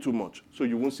argue too much, so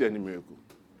you won't see any miracle.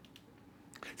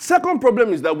 Second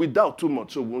problem is that we doubt too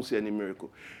much, so we won't see any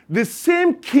miracle. The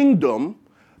same kingdom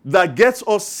that gets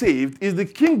us saved is the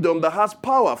kingdom that has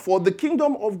power, for the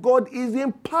kingdom of God is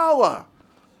in power.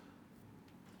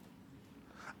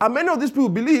 And many of these people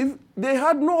believe they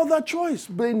had no other choice.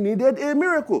 They needed a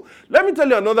miracle. Let me tell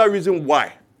you another reason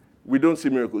why we don't see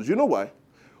miracles. You know why?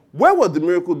 Where was the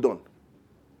miracle done?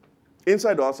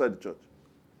 Inside or outside the church?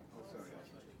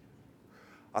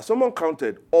 As someone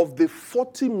counted, of the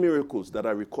 40 miracles that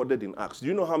are recorded in Acts, do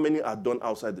you know how many are done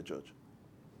outside the church?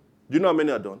 Do you know how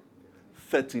many are done?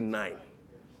 39.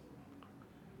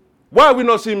 Why are we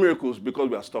not seeing miracles? Because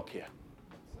we are stuck here.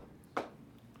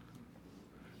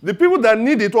 The people that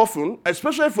need it often,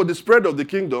 especially for the spread of the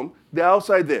kingdom, they're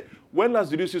outside there. When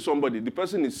last did you see somebody, the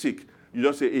person is sick, you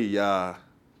just say, hey, yeah.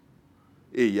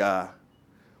 Hey, yeah.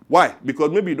 Why?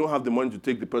 Because maybe you don't have the money to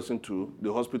take the person to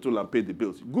the hospital and pay the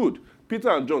bills. Good. Peter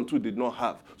and John too did not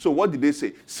have. So what did they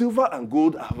say? Silver and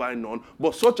gold have I none,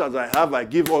 but such as I have I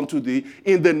give unto thee.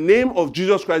 In the name of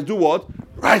Jesus Christ, do what?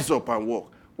 Rise up and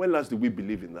walk. When last did we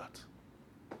believe in that?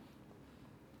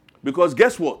 Because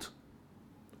guess what?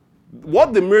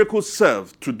 What the miracles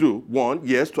serve to do, one,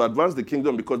 yes, to advance the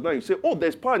kingdom, because now you say, oh,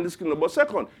 there's power in this kingdom. But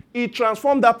second, it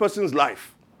transformed that person's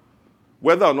life,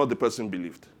 whether or not the person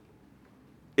believed.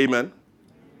 Amen?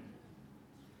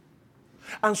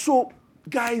 And so,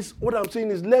 guys, what I'm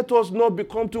saying is let us not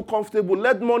become too comfortable.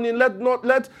 Let money,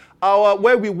 let our,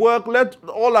 where we work, let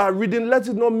all our reading, let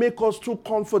it not make us too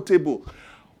comfortable.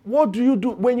 What do you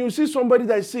do? When you see somebody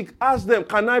that is sick, ask them,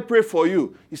 can I pray for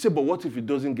you? You say, but what if he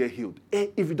doesn't get healed?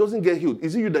 If he doesn't get healed,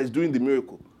 is it you that is doing the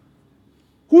miracle?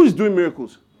 Who is doing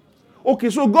miracles?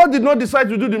 Okay, so God did not decide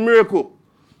to do the miracle.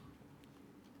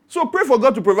 So pray for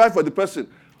God to provide for the person.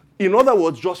 In other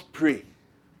words, just pray.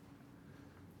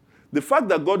 The fact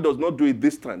that God does not do it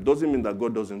this time doesn't mean that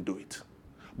God doesn't do it.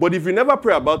 But if you never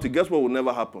pray about it, guess what will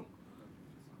never happen?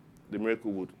 The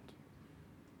miracle wouldn't.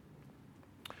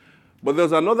 But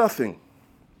there's another thing.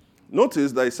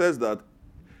 Notice that it says that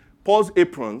Paul's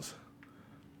aprons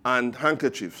and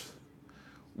handkerchiefs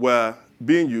were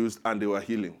being used and they were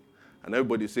healing. And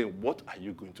everybody's saying, what are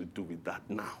you going to do with that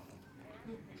now?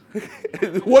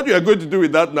 What you are going to do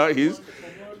with that now is,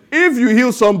 if you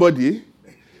heal somebody,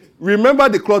 remember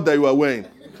the cloth that you are wearing.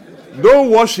 Don't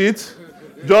wash it.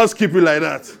 Just keep it like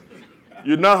that.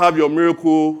 You now have your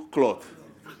miracle cloth.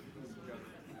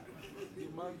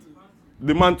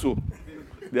 The mantle.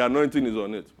 The anointing is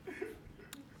on it.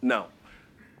 Now,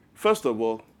 first of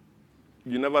all,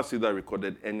 you never see that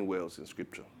recorded anywhere else in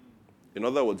Scripture. In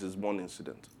other words, it's one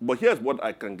incident. But here's what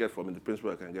I can get from it, the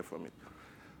principle I can get from it.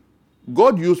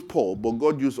 God used Paul, but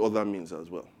God used other means as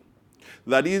well.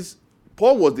 That is,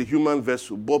 Paul was the human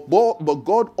vessel, but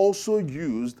God also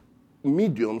used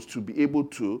mediums to be able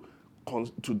to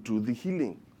do the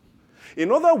healing.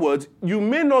 In other words, you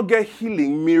may not get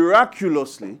healing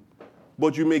miraculously,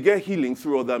 but you may get healing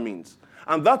through other means.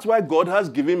 And that's why God has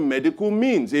given medical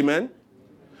means. Amen?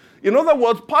 In other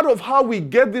words, part of how we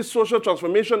get this social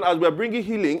transformation as we're bringing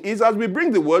healing is as we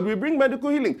bring the word, we bring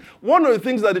medical healing. One of the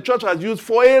things that the church has used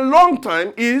for a long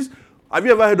time is, have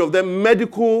you ever heard of them,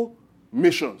 medical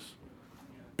missions?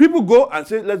 People go and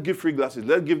say, let's give free glasses.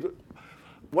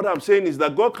 What I'm saying is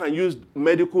that God can use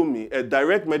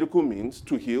direct medical means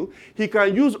to heal. He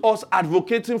can use us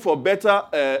advocating for better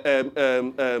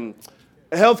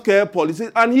healthcare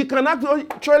policies, and he can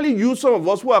actually use some of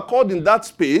us who are called in that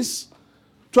space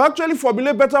to actually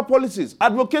formulate better policies,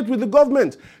 advocate with the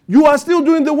government. You are still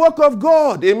doing the work of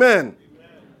God. Amen.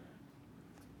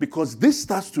 Because this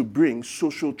starts to bring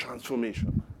social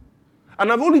transformation.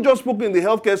 And I've only just spoken in the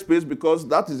healthcare space because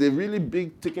that is a really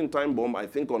big ticking time bomb, I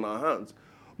think, on our hands.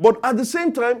 But at the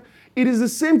same time, it is the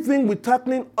same thing with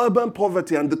tackling urban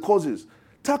poverty and the causes,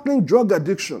 tackling drug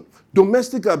addiction,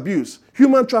 domestic abuse,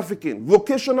 human trafficking,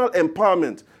 vocational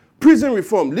empowerment, prison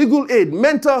reform, legal aid,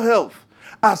 mental health.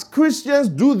 As Christians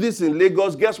do this in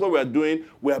Lagos, guess what we are doing?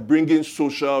 We are bringing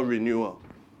social renewal.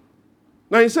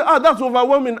 Now you say, that's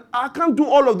overwhelming. I can't do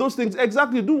all of those things.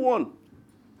 Exactly, do one.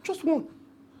 Just one.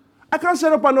 I can't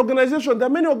set up an organization. There are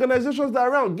many organizations that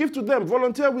are around. Give to them.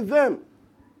 Volunteer with them.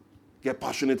 get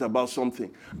passionate about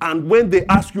something. And when they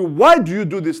ask you, why do you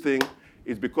do this thing?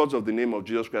 It's because of the name of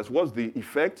Jesus Christ. What's the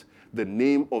effect? The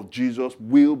name of Jesus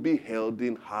will be held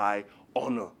in high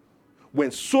honor.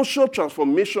 When social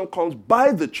transformation comes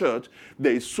by the church,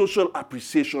 there is social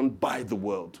appreciation by the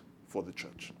world for the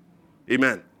church.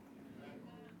 Amen.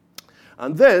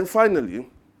 And then, finally,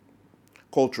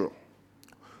 cultural.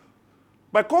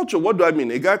 By culture, what do I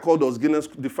mean? A guy called Os Guinness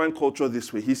defined culture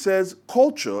this way. He says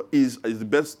culture is the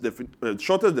best,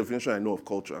 shortest definition I know of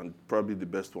culture, and probably the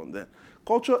best one there.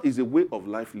 Culture is a way of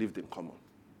life lived in common.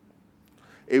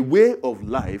 A way of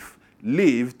life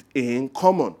lived in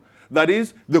common. That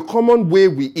is, the common way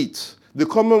we eat, the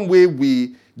common way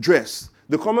we dress,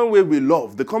 the common way we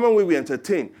love, the common way we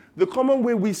entertain, the common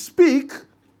way we speak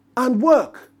and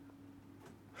work.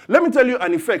 Let me tell you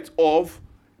an effect of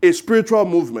a spiritual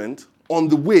movement on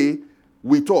the way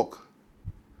we talk.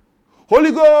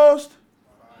 Holy Ghost!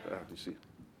 You see.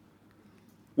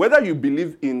 Whether you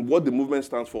believe in what the movement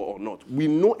stands for or not, we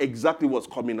know exactly what's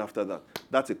coming after that.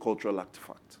 That's a cultural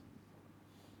artifact.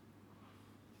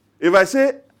 If I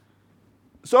say,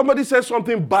 somebody says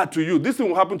something bad to you, this thing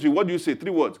will happen to you. What do you say?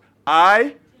 3 words.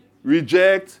 I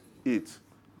reject it.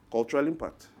 Cultural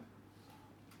impact.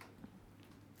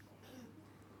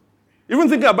 Even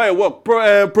thinking about your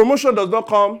work, promotion does not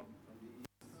come,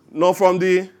 not from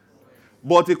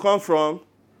but it comes from,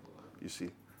 you see.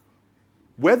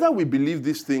 Whether we believe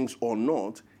these things or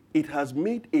not, it has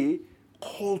made a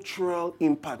cultural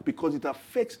impact because it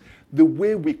affects the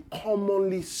way we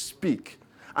commonly speak.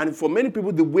 And for many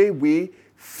people, the way we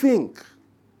think.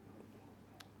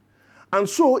 And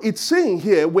so it's saying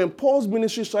here, when Paul's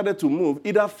ministry started to move,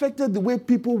 it affected the way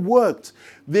people worked.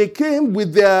 They came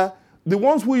with the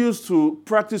ones who used to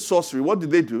practice sorcery. What did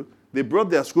they do? They brought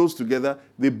their scrolls together.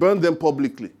 They burned them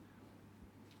publicly.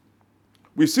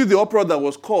 We see the uproar that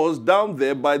was caused down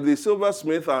there by the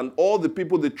silversmith and all the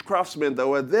people, the craftsmen that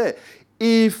were there.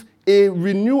 If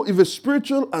a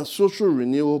spiritual and social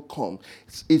renewal comes,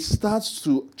 it starts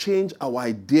to change our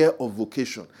idea of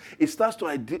vocation. It starts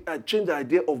to change the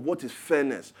idea of what is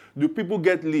fairness. Do people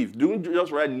get leave? Don't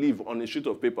just write leave on a sheet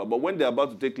of paper, but when they're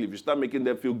about to take leave, you start making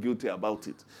them feel guilty about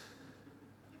it.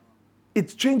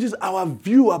 It changes our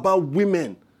view about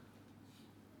women.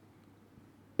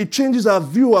 It changes our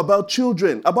view about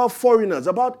children, about foreigners,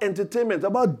 about entertainment,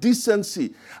 about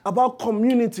decency, about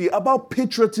community, about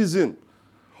patriotism.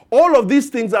 All of these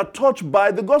things are touched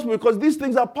by the gospel because these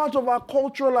things are part of our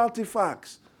cultural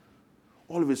artifacts.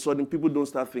 All of a sudden, people don't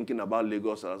start thinking about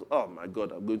Lagos as, oh my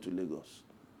God, I'm going to Lagos.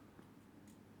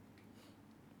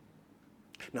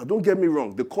 Now, don't get me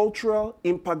wrong. The cultural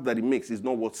impact that it makes is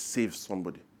not what saves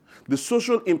somebody. The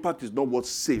social impact is not what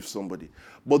saves somebody.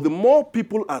 But the more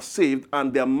people are saved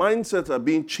and their mindsets are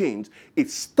being changed, it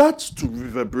starts to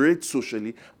reverberate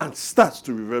socially and starts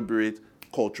to reverberate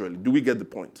culturally. Do we get the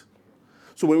point?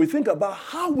 So when we think about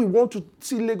how we want to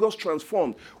see Lagos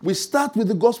transformed, we start with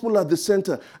the gospel at the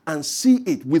center and see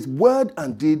it with word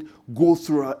and deed go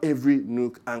through our every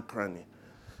nook and cranny.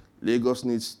 Lagos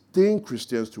needs staying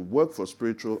Christians to work for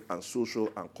spiritual and social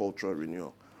and cultural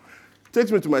renewal. Takes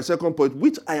me to my second point,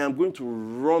 which I am going to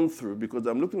run through because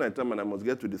I'm looking at time and I must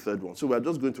get to the third one. So we're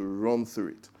just going to run through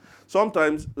it.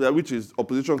 Sometimes, which is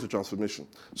opposition to transformation.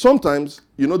 Sometimes,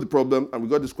 you know the problem, and we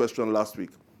got this question last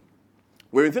week.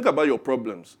 When you think about your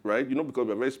problems, right, you know, because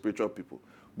we're very spiritual people,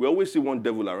 we always see one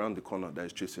devil around the corner that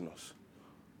is chasing us.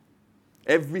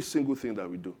 Every single thing that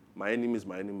we do, my enemies,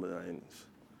 my enemies, my enemies.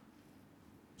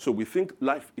 So we think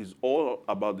life is all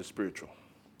about the spiritual.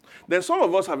 Then some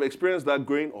of us have experienced that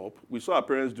growing up. We saw our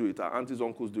parents do it, our aunties,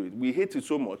 uncles do it. We hate it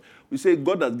so much. We say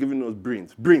God has given us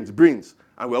brains.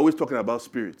 And we're always talking about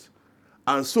spirits.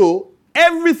 And so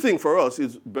everything for us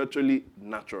is virtually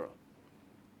natural.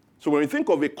 So when we think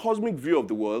of a cosmic view of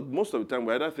the world, most of the time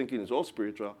we're either thinking it's all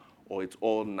spiritual or it's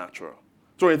all natural.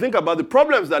 So when you think about the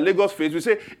problems that Lagos faces, we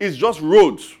say it's just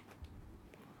roads.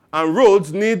 And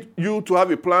roads need you to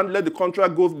have a plan, let the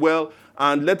contract go well,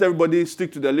 and let everybody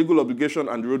stick to their legal obligation,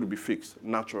 and the road will be fixed.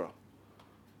 Natural.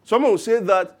 Someone will say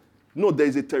that, no, there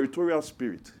is a territorial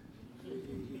spirit.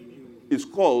 It's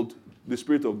called the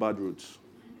spirit of bad roads.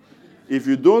 If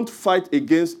you don't fight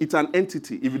against, it's an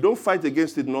entity. If you don't fight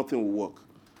against it, nothing will work.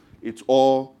 It's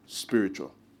all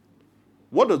spiritual.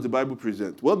 What does the Bible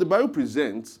present? Well, the Bible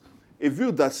presents a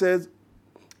view that says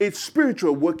it's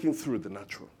spiritual working through the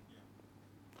natural.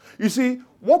 You see,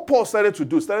 what Paul started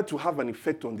to have an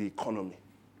effect on the economy.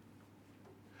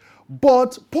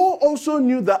 But Paul also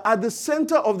knew that at the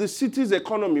center of the city's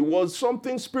economy was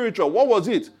something spiritual. What was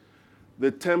it?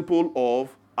 The temple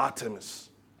of Artemis.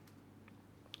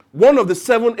 One of the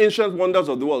 7 ancient wonders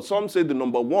of the world. Some say the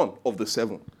number 1 of the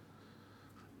 7.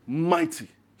 mighty,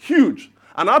 huge.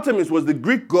 And Artemis was the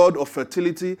Greek god of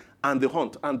fertility and the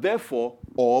hunt, and therefore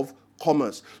of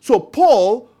commerce. So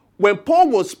when Paul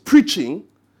was preaching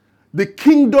the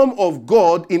kingdom of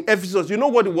God in Ephesus, you know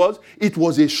what it was? It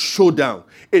was a showdown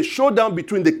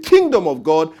between the kingdom of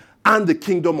God and the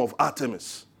kingdom of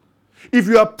Artemis. If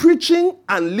you are preaching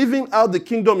and living out the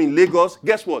kingdom in Lagos,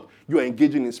 guess what? You are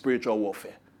engaging in spiritual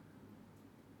warfare.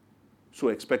 So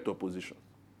expect opposition.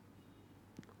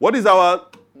 What is our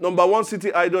number one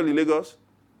city idol in Lagos?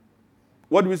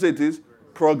 What do we say it is?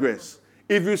 Progress.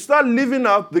 If you start living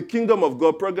out the kingdom of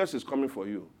God, progress is coming for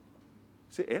you.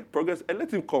 Say, progress?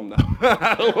 Let him come now.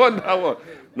 I don't want that one.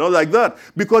 Not like that.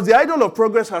 Because the idol of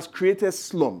progress has created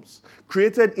slums,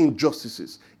 created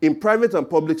injustices in private and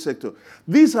public sector.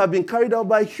 These have been carried out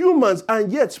by humans,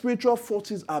 and yet spiritual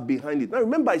forces are behind it. Now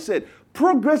remember I said,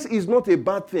 progress is not a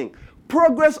bad thing.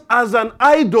 Progress as an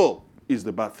idol is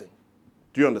the bad thing.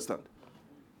 Do you understand?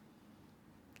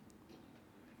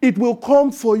 It will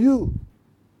come for you.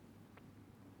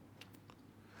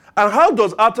 And how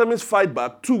does Artemis fight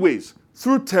back? Two ways.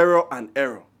 Through terror and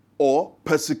error, or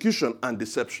persecution and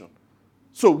deception.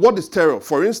 So what is terror?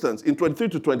 For instance, in 23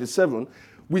 to 27,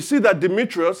 we see that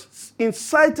Demetrius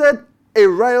incited a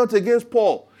riot against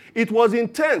Paul. It was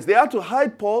intense. They had to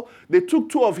hide Paul. They took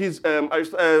two of his,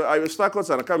 Aristarchus,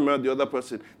 and I can't remember the other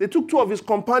person. They took two of his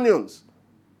companions.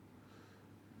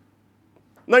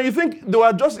 Now you think they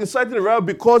were just inciting a riot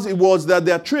because it was that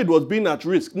their trade was being at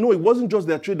risk. No, it wasn't just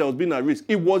their trade that was being at risk.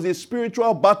 It was a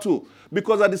spiritual battle.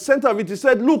 Because at the center of it, he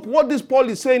said, look, what this Paul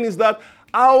is saying is that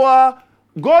our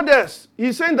goddess,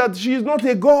 he's saying that she is not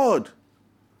a god.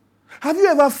 Have you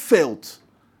ever felt,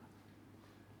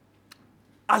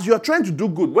 as you are trying to do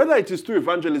good, whether it is through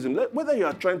evangelism, whether you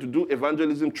are trying to do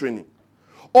evangelism training,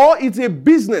 or it's a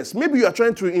business, maybe you are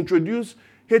trying to introduce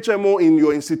HMO in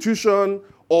your institution,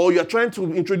 or you are trying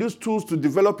to introduce tools to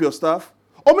develop your staff,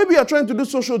 or maybe you are trying to do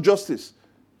social justice.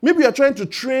 Maybe you're trying to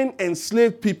train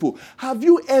enslaved people. Have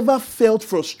you ever felt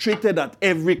frustrated at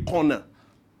every corner?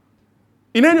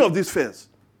 In any of these fairs?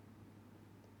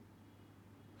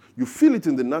 You feel it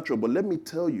in the natural, but let me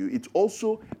tell you, it's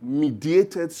also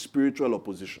mediated spiritual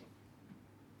opposition.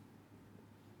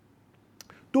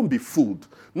 Don't be fooled.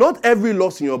 Not every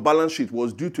loss in your balance sheet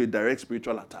was due to a direct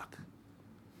spiritual attack.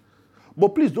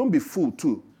 But please don't be fooled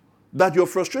too. That your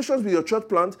frustrations with your church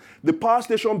plant, the power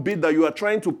station bid that you are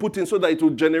trying to put in so that it will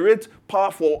generate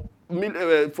power for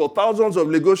thousands of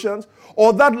Lagosians,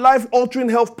 or that life-altering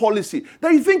health policy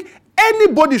that you think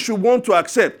anybody should want to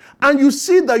accept, and you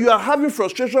see that you are having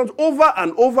frustrations over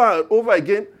and over and over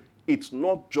again, it's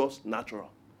not just natural.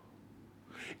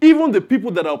 Even the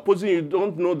people that are opposing you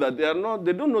don't know that they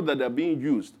don't know that they're being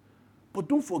used. But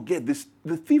don't forget this: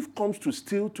 the thief comes to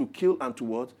steal, to kill, and to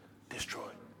what? Destroy.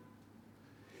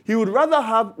 He would rather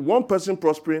have one person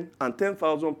prospering and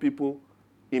 10,000 people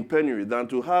in penury than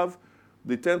to have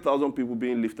the 10,000 people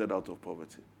being lifted out of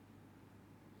poverty.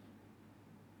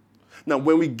 Now,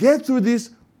 when we get through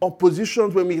these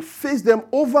oppositions, when we face them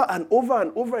over and over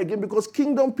and over again, because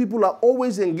kingdom people are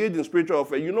always engaged in spiritual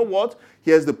warfare, you know what?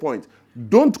 Here's the point.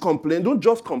 Don't complain. Don't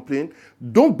just complain.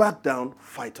 Don't back down.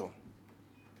 Fight on.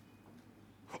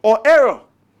 Or error.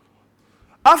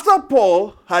 After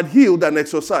Paul had healed and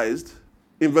exorcised,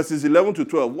 in verses 11 to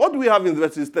 12, what do we have in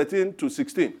verses 13 to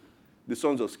 16? The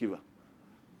sons of Sceva.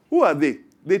 Who are they?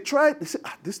 They said,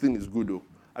 this thing is good though.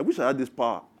 I wish I had this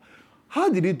power. How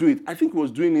did he do it? I think he was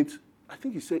doing it, I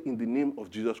think he said in the name of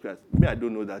Jesus Christ. Me, I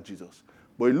don't know that Jesus.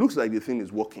 But it looks like the thing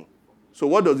is working. So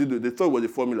what does he do? They thought it was a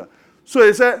formula. So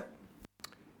he said,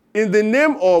 in the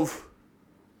name of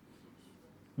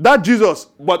that Jesus,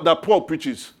 but that Paul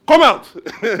preaches, come out.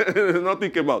 Nothing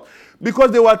came out.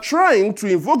 Because they were trying to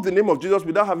invoke the name of Jesus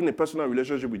without having a personal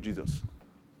relationship with Jesus.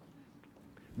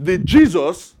 The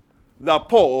Jesus that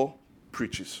Paul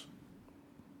preaches.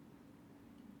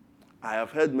 I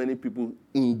have heard many people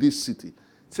in this city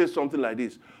say something like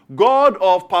this: God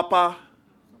of Papa,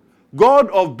 God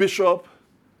of Bishop,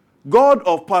 God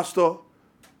of Pastor.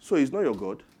 So he's not your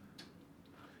God.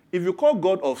 If you call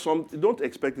God of something, don't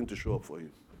expect him to show up for you,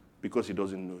 because he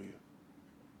doesn't know you.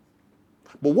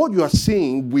 But what you are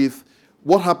seeing with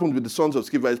what happened with the sons of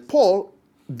Sceva is Paul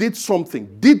did something,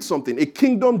 a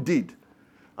kingdom did.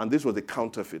 And this was the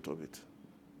counterfeit of it.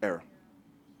 Error.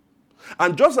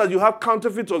 And just as you have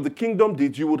counterfeits of the kingdom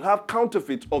deeds, you would have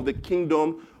counterfeits of the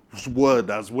kingdom's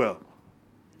word as well.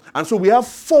 And so we have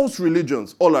false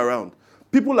religions all around.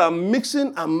 People are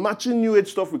mixing and matching New Age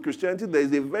stuff with Christianity. There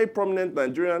is a very prominent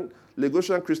Nigerian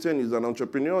Lagosian Christian. He's an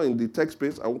entrepreneur in the tech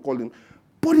space. I won't call him.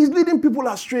 But he's leading people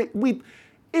astray with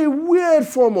a weird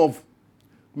form of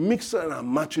mixing and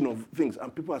matching of things,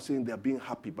 and people are saying they're being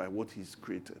happy by what he's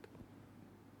created.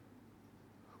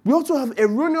 We also have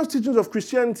erroneous teachings of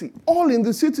Christianity, all in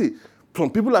the city. Some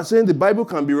people are saying the Bible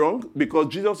can be wrong because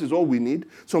Jesus is all we need.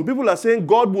 Some people are saying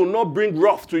God will not bring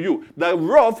wrath to you. That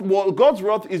God's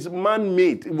wrath is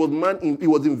man-made. It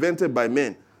was invented by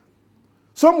men.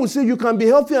 Some will say you can be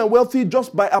healthy and wealthy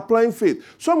just by applying faith.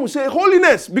 Some will say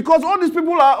holiness, because all these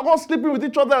people are all sleeping with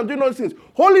each other and doing all these things.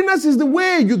 Holiness is the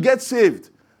way you get saved.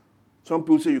 Some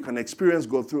people say you can experience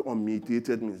God through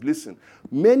unmediated means. Listen,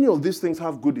 many of these things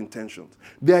have good intentions.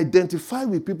 They identify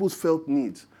with people's felt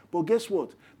needs. But guess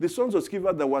what? The sons of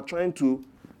Sceva that were trying to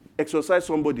exorcise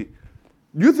somebody,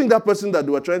 do you think that person that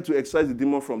they were trying to exorcise the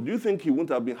demon from, do you think he wouldn't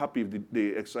have been happy if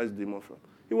they exorcised the demon from?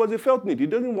 It was a felt need. He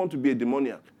doesn't want to be a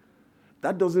demoniac.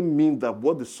 That doesn't mean that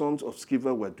what the sons of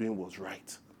Sceva were doing was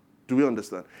right. Do we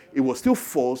understand? It was still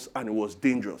false and it was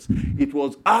dangerous. It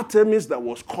was Artemis that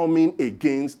was coming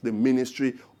against the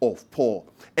ministry of Paul.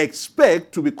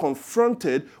 Expect to be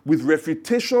confronted with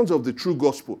refutations of the true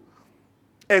gospel.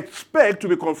 Expect to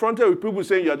be confronted with people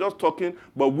saying you are just talking,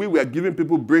 but we were giving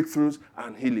people breakthroughs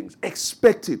and healings.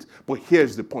 Expect it. But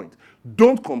here's the point.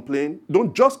 Don't complain.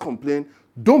 Don't just complain.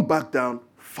 Don't back down.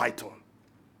 Fight on.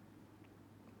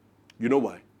 You know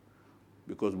why?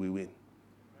 Because we win.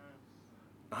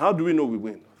 How do we know we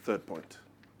win? Third point.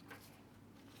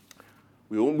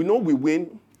 We know we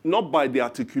win not by the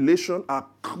articulation, our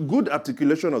good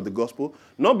articulation of the gospel,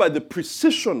 not by the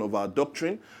precision of our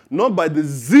doctrine, not by the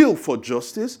zeal for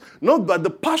justice, not by the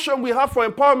passion we have for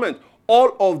empowerment.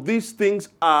 All of these things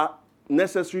are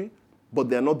necessary, but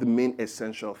they are not the main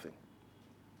essential thing.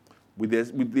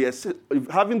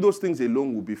 Having those things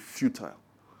alone will be futile.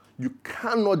 You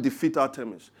cannot defeat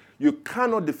Artemis. You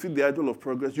cannot defeat the idol of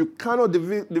progress. You cannot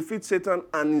defeat Satan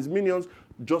and his minions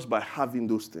just by having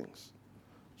those things.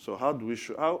 So how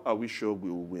are we sure we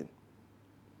will win?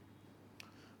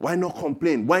 Why not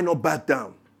complain? Why not back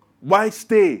down? Why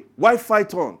stay? Why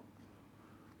fight on?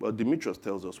 Well, Demetrius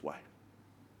tells us why.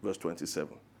 Verse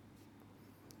 27.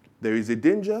 There is a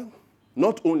danger,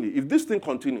 not only, if this thing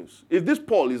continues, if this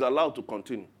Paul is allowed to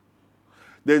continue,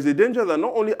 there is a danger that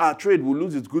not only our trade will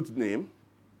lose its good name,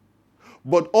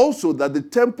 but also that the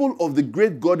temple of the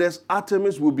great goddess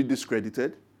Artemis will be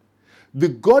discredited. The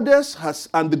goddess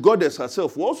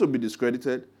herself will also be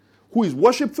discredited, who is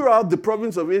worshipped throughout the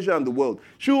province of Asia and the world.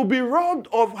 She will be robbed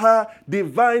of her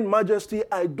divine majesty.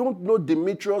 I don't know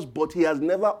Demetrius, but he has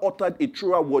never uttered a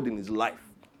truer word in his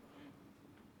life.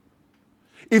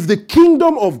 If the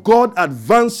kingdom of God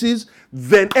advances,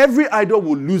 then every idol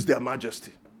will lose their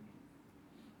majesty.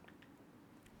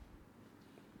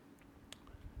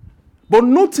 But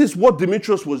notice what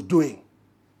Demetrius was doing.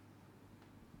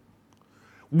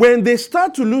 When they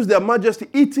start to lose their majesty,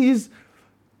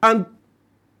 and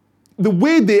the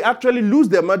way they actually lose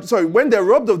their majesty, when they're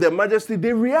robbed of their majesty,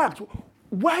 they react.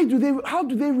 How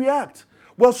do they react?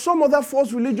 Well, some other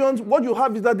false religions, what you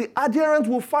have is that the adherents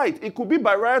will fight. It could be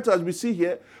by riots, as we see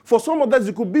here. For some others,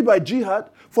 it could be by jihad.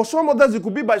 For some others, it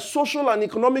could be by social and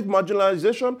economic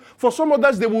marginalization. For some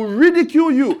others, they will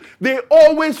ridicule you. They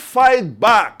always fight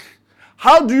back.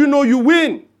 How do you know you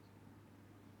win?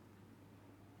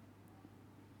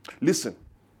 Listen,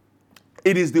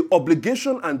 it is the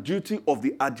obligation and duty of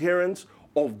the adherents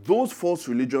of those false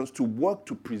religions to work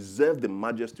to preserve the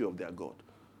majesty of their God.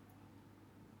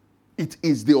 It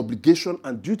is the obligation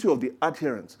and duty of the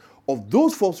adherents of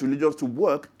those false religions to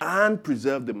work and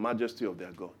preserve the majesty of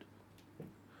their God.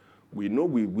 We know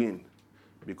we win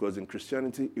because in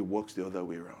Christianity, it works the other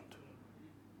way around.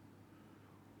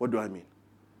 What do I mean?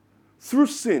 Through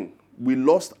sin, we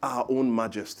lost our own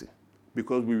majesty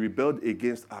because we rebelled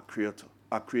against our Creator,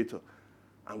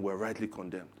 and were rightly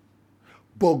condemned.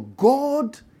 But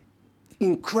God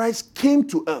in Christ came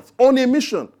to earth on a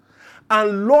mission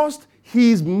and lost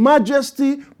his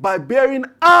majesty by bearing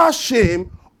our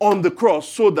shame on the cross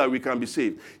so that we can be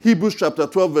saved. Hebrews chapter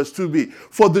 12 verse 2b.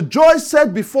 For the joy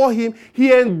set before him,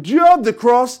 he endured the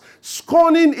cross,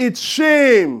 scorning its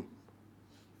shame.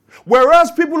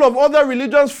 Whereas people of other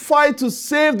religions fight to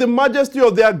save the majesty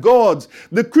of their gods,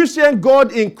 the Christian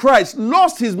God in Christ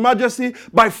lost his majesty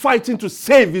by fighting to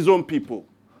save his own people.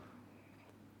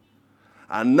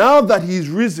 And now that he is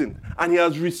risen and he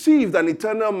has received an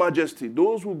eternal majesty,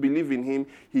 those who believe in him,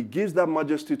 he gives that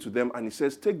majesty to them and he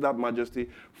says, take that majesty,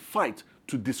 fight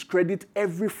to discredit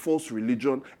every false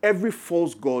religion, every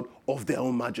false god of their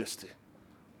own majesty.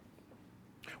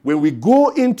 When we go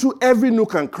into every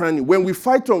nook and cranny, when we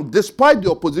fight on, despite the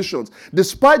oppositions,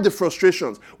 despite the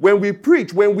frustrations, when we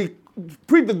preach, when we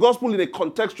preach the gospel in a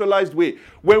contextualized way,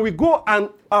 when we go and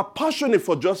are passionate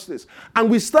for justice, and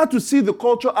we start to see the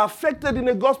culture affected in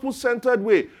a gospel-centered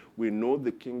way, we know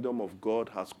the kingdom of God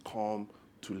has come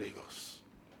to Lagos.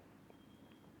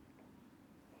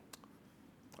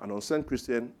 An unsent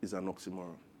Christian is an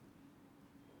oxymoron.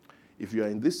 If you are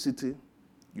in this city,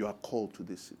 you are called to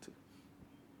this city.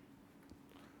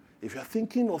 If you are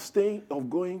thinking of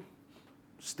going,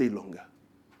 stay longer.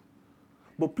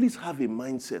 But please have a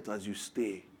mindset as you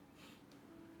stay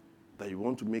that you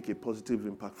want to make a positive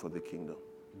impact for the kingdom.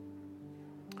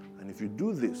 And if you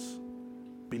do this,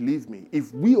 believe me,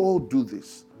 if we all do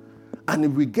this, and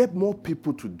if we get more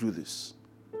people to do this,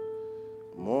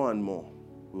 more and more,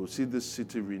 we will see this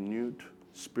city renewed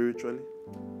spiritually,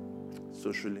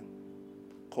 socially,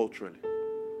 culturally,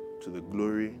 to the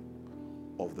glory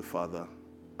of the Father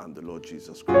and the Lord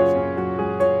Jesus Christ.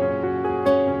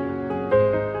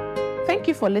 Thank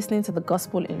you for listening to the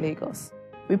Gospel in Lagos.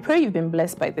 We pray you've been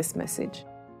blessed by this message.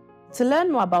 To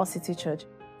learn more about City Church,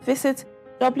 visit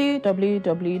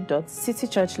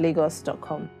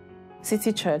www.citychurchlagos.com.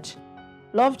 City Church.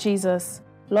 Love Jesus,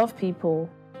 love people,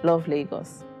 love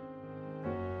Lagos.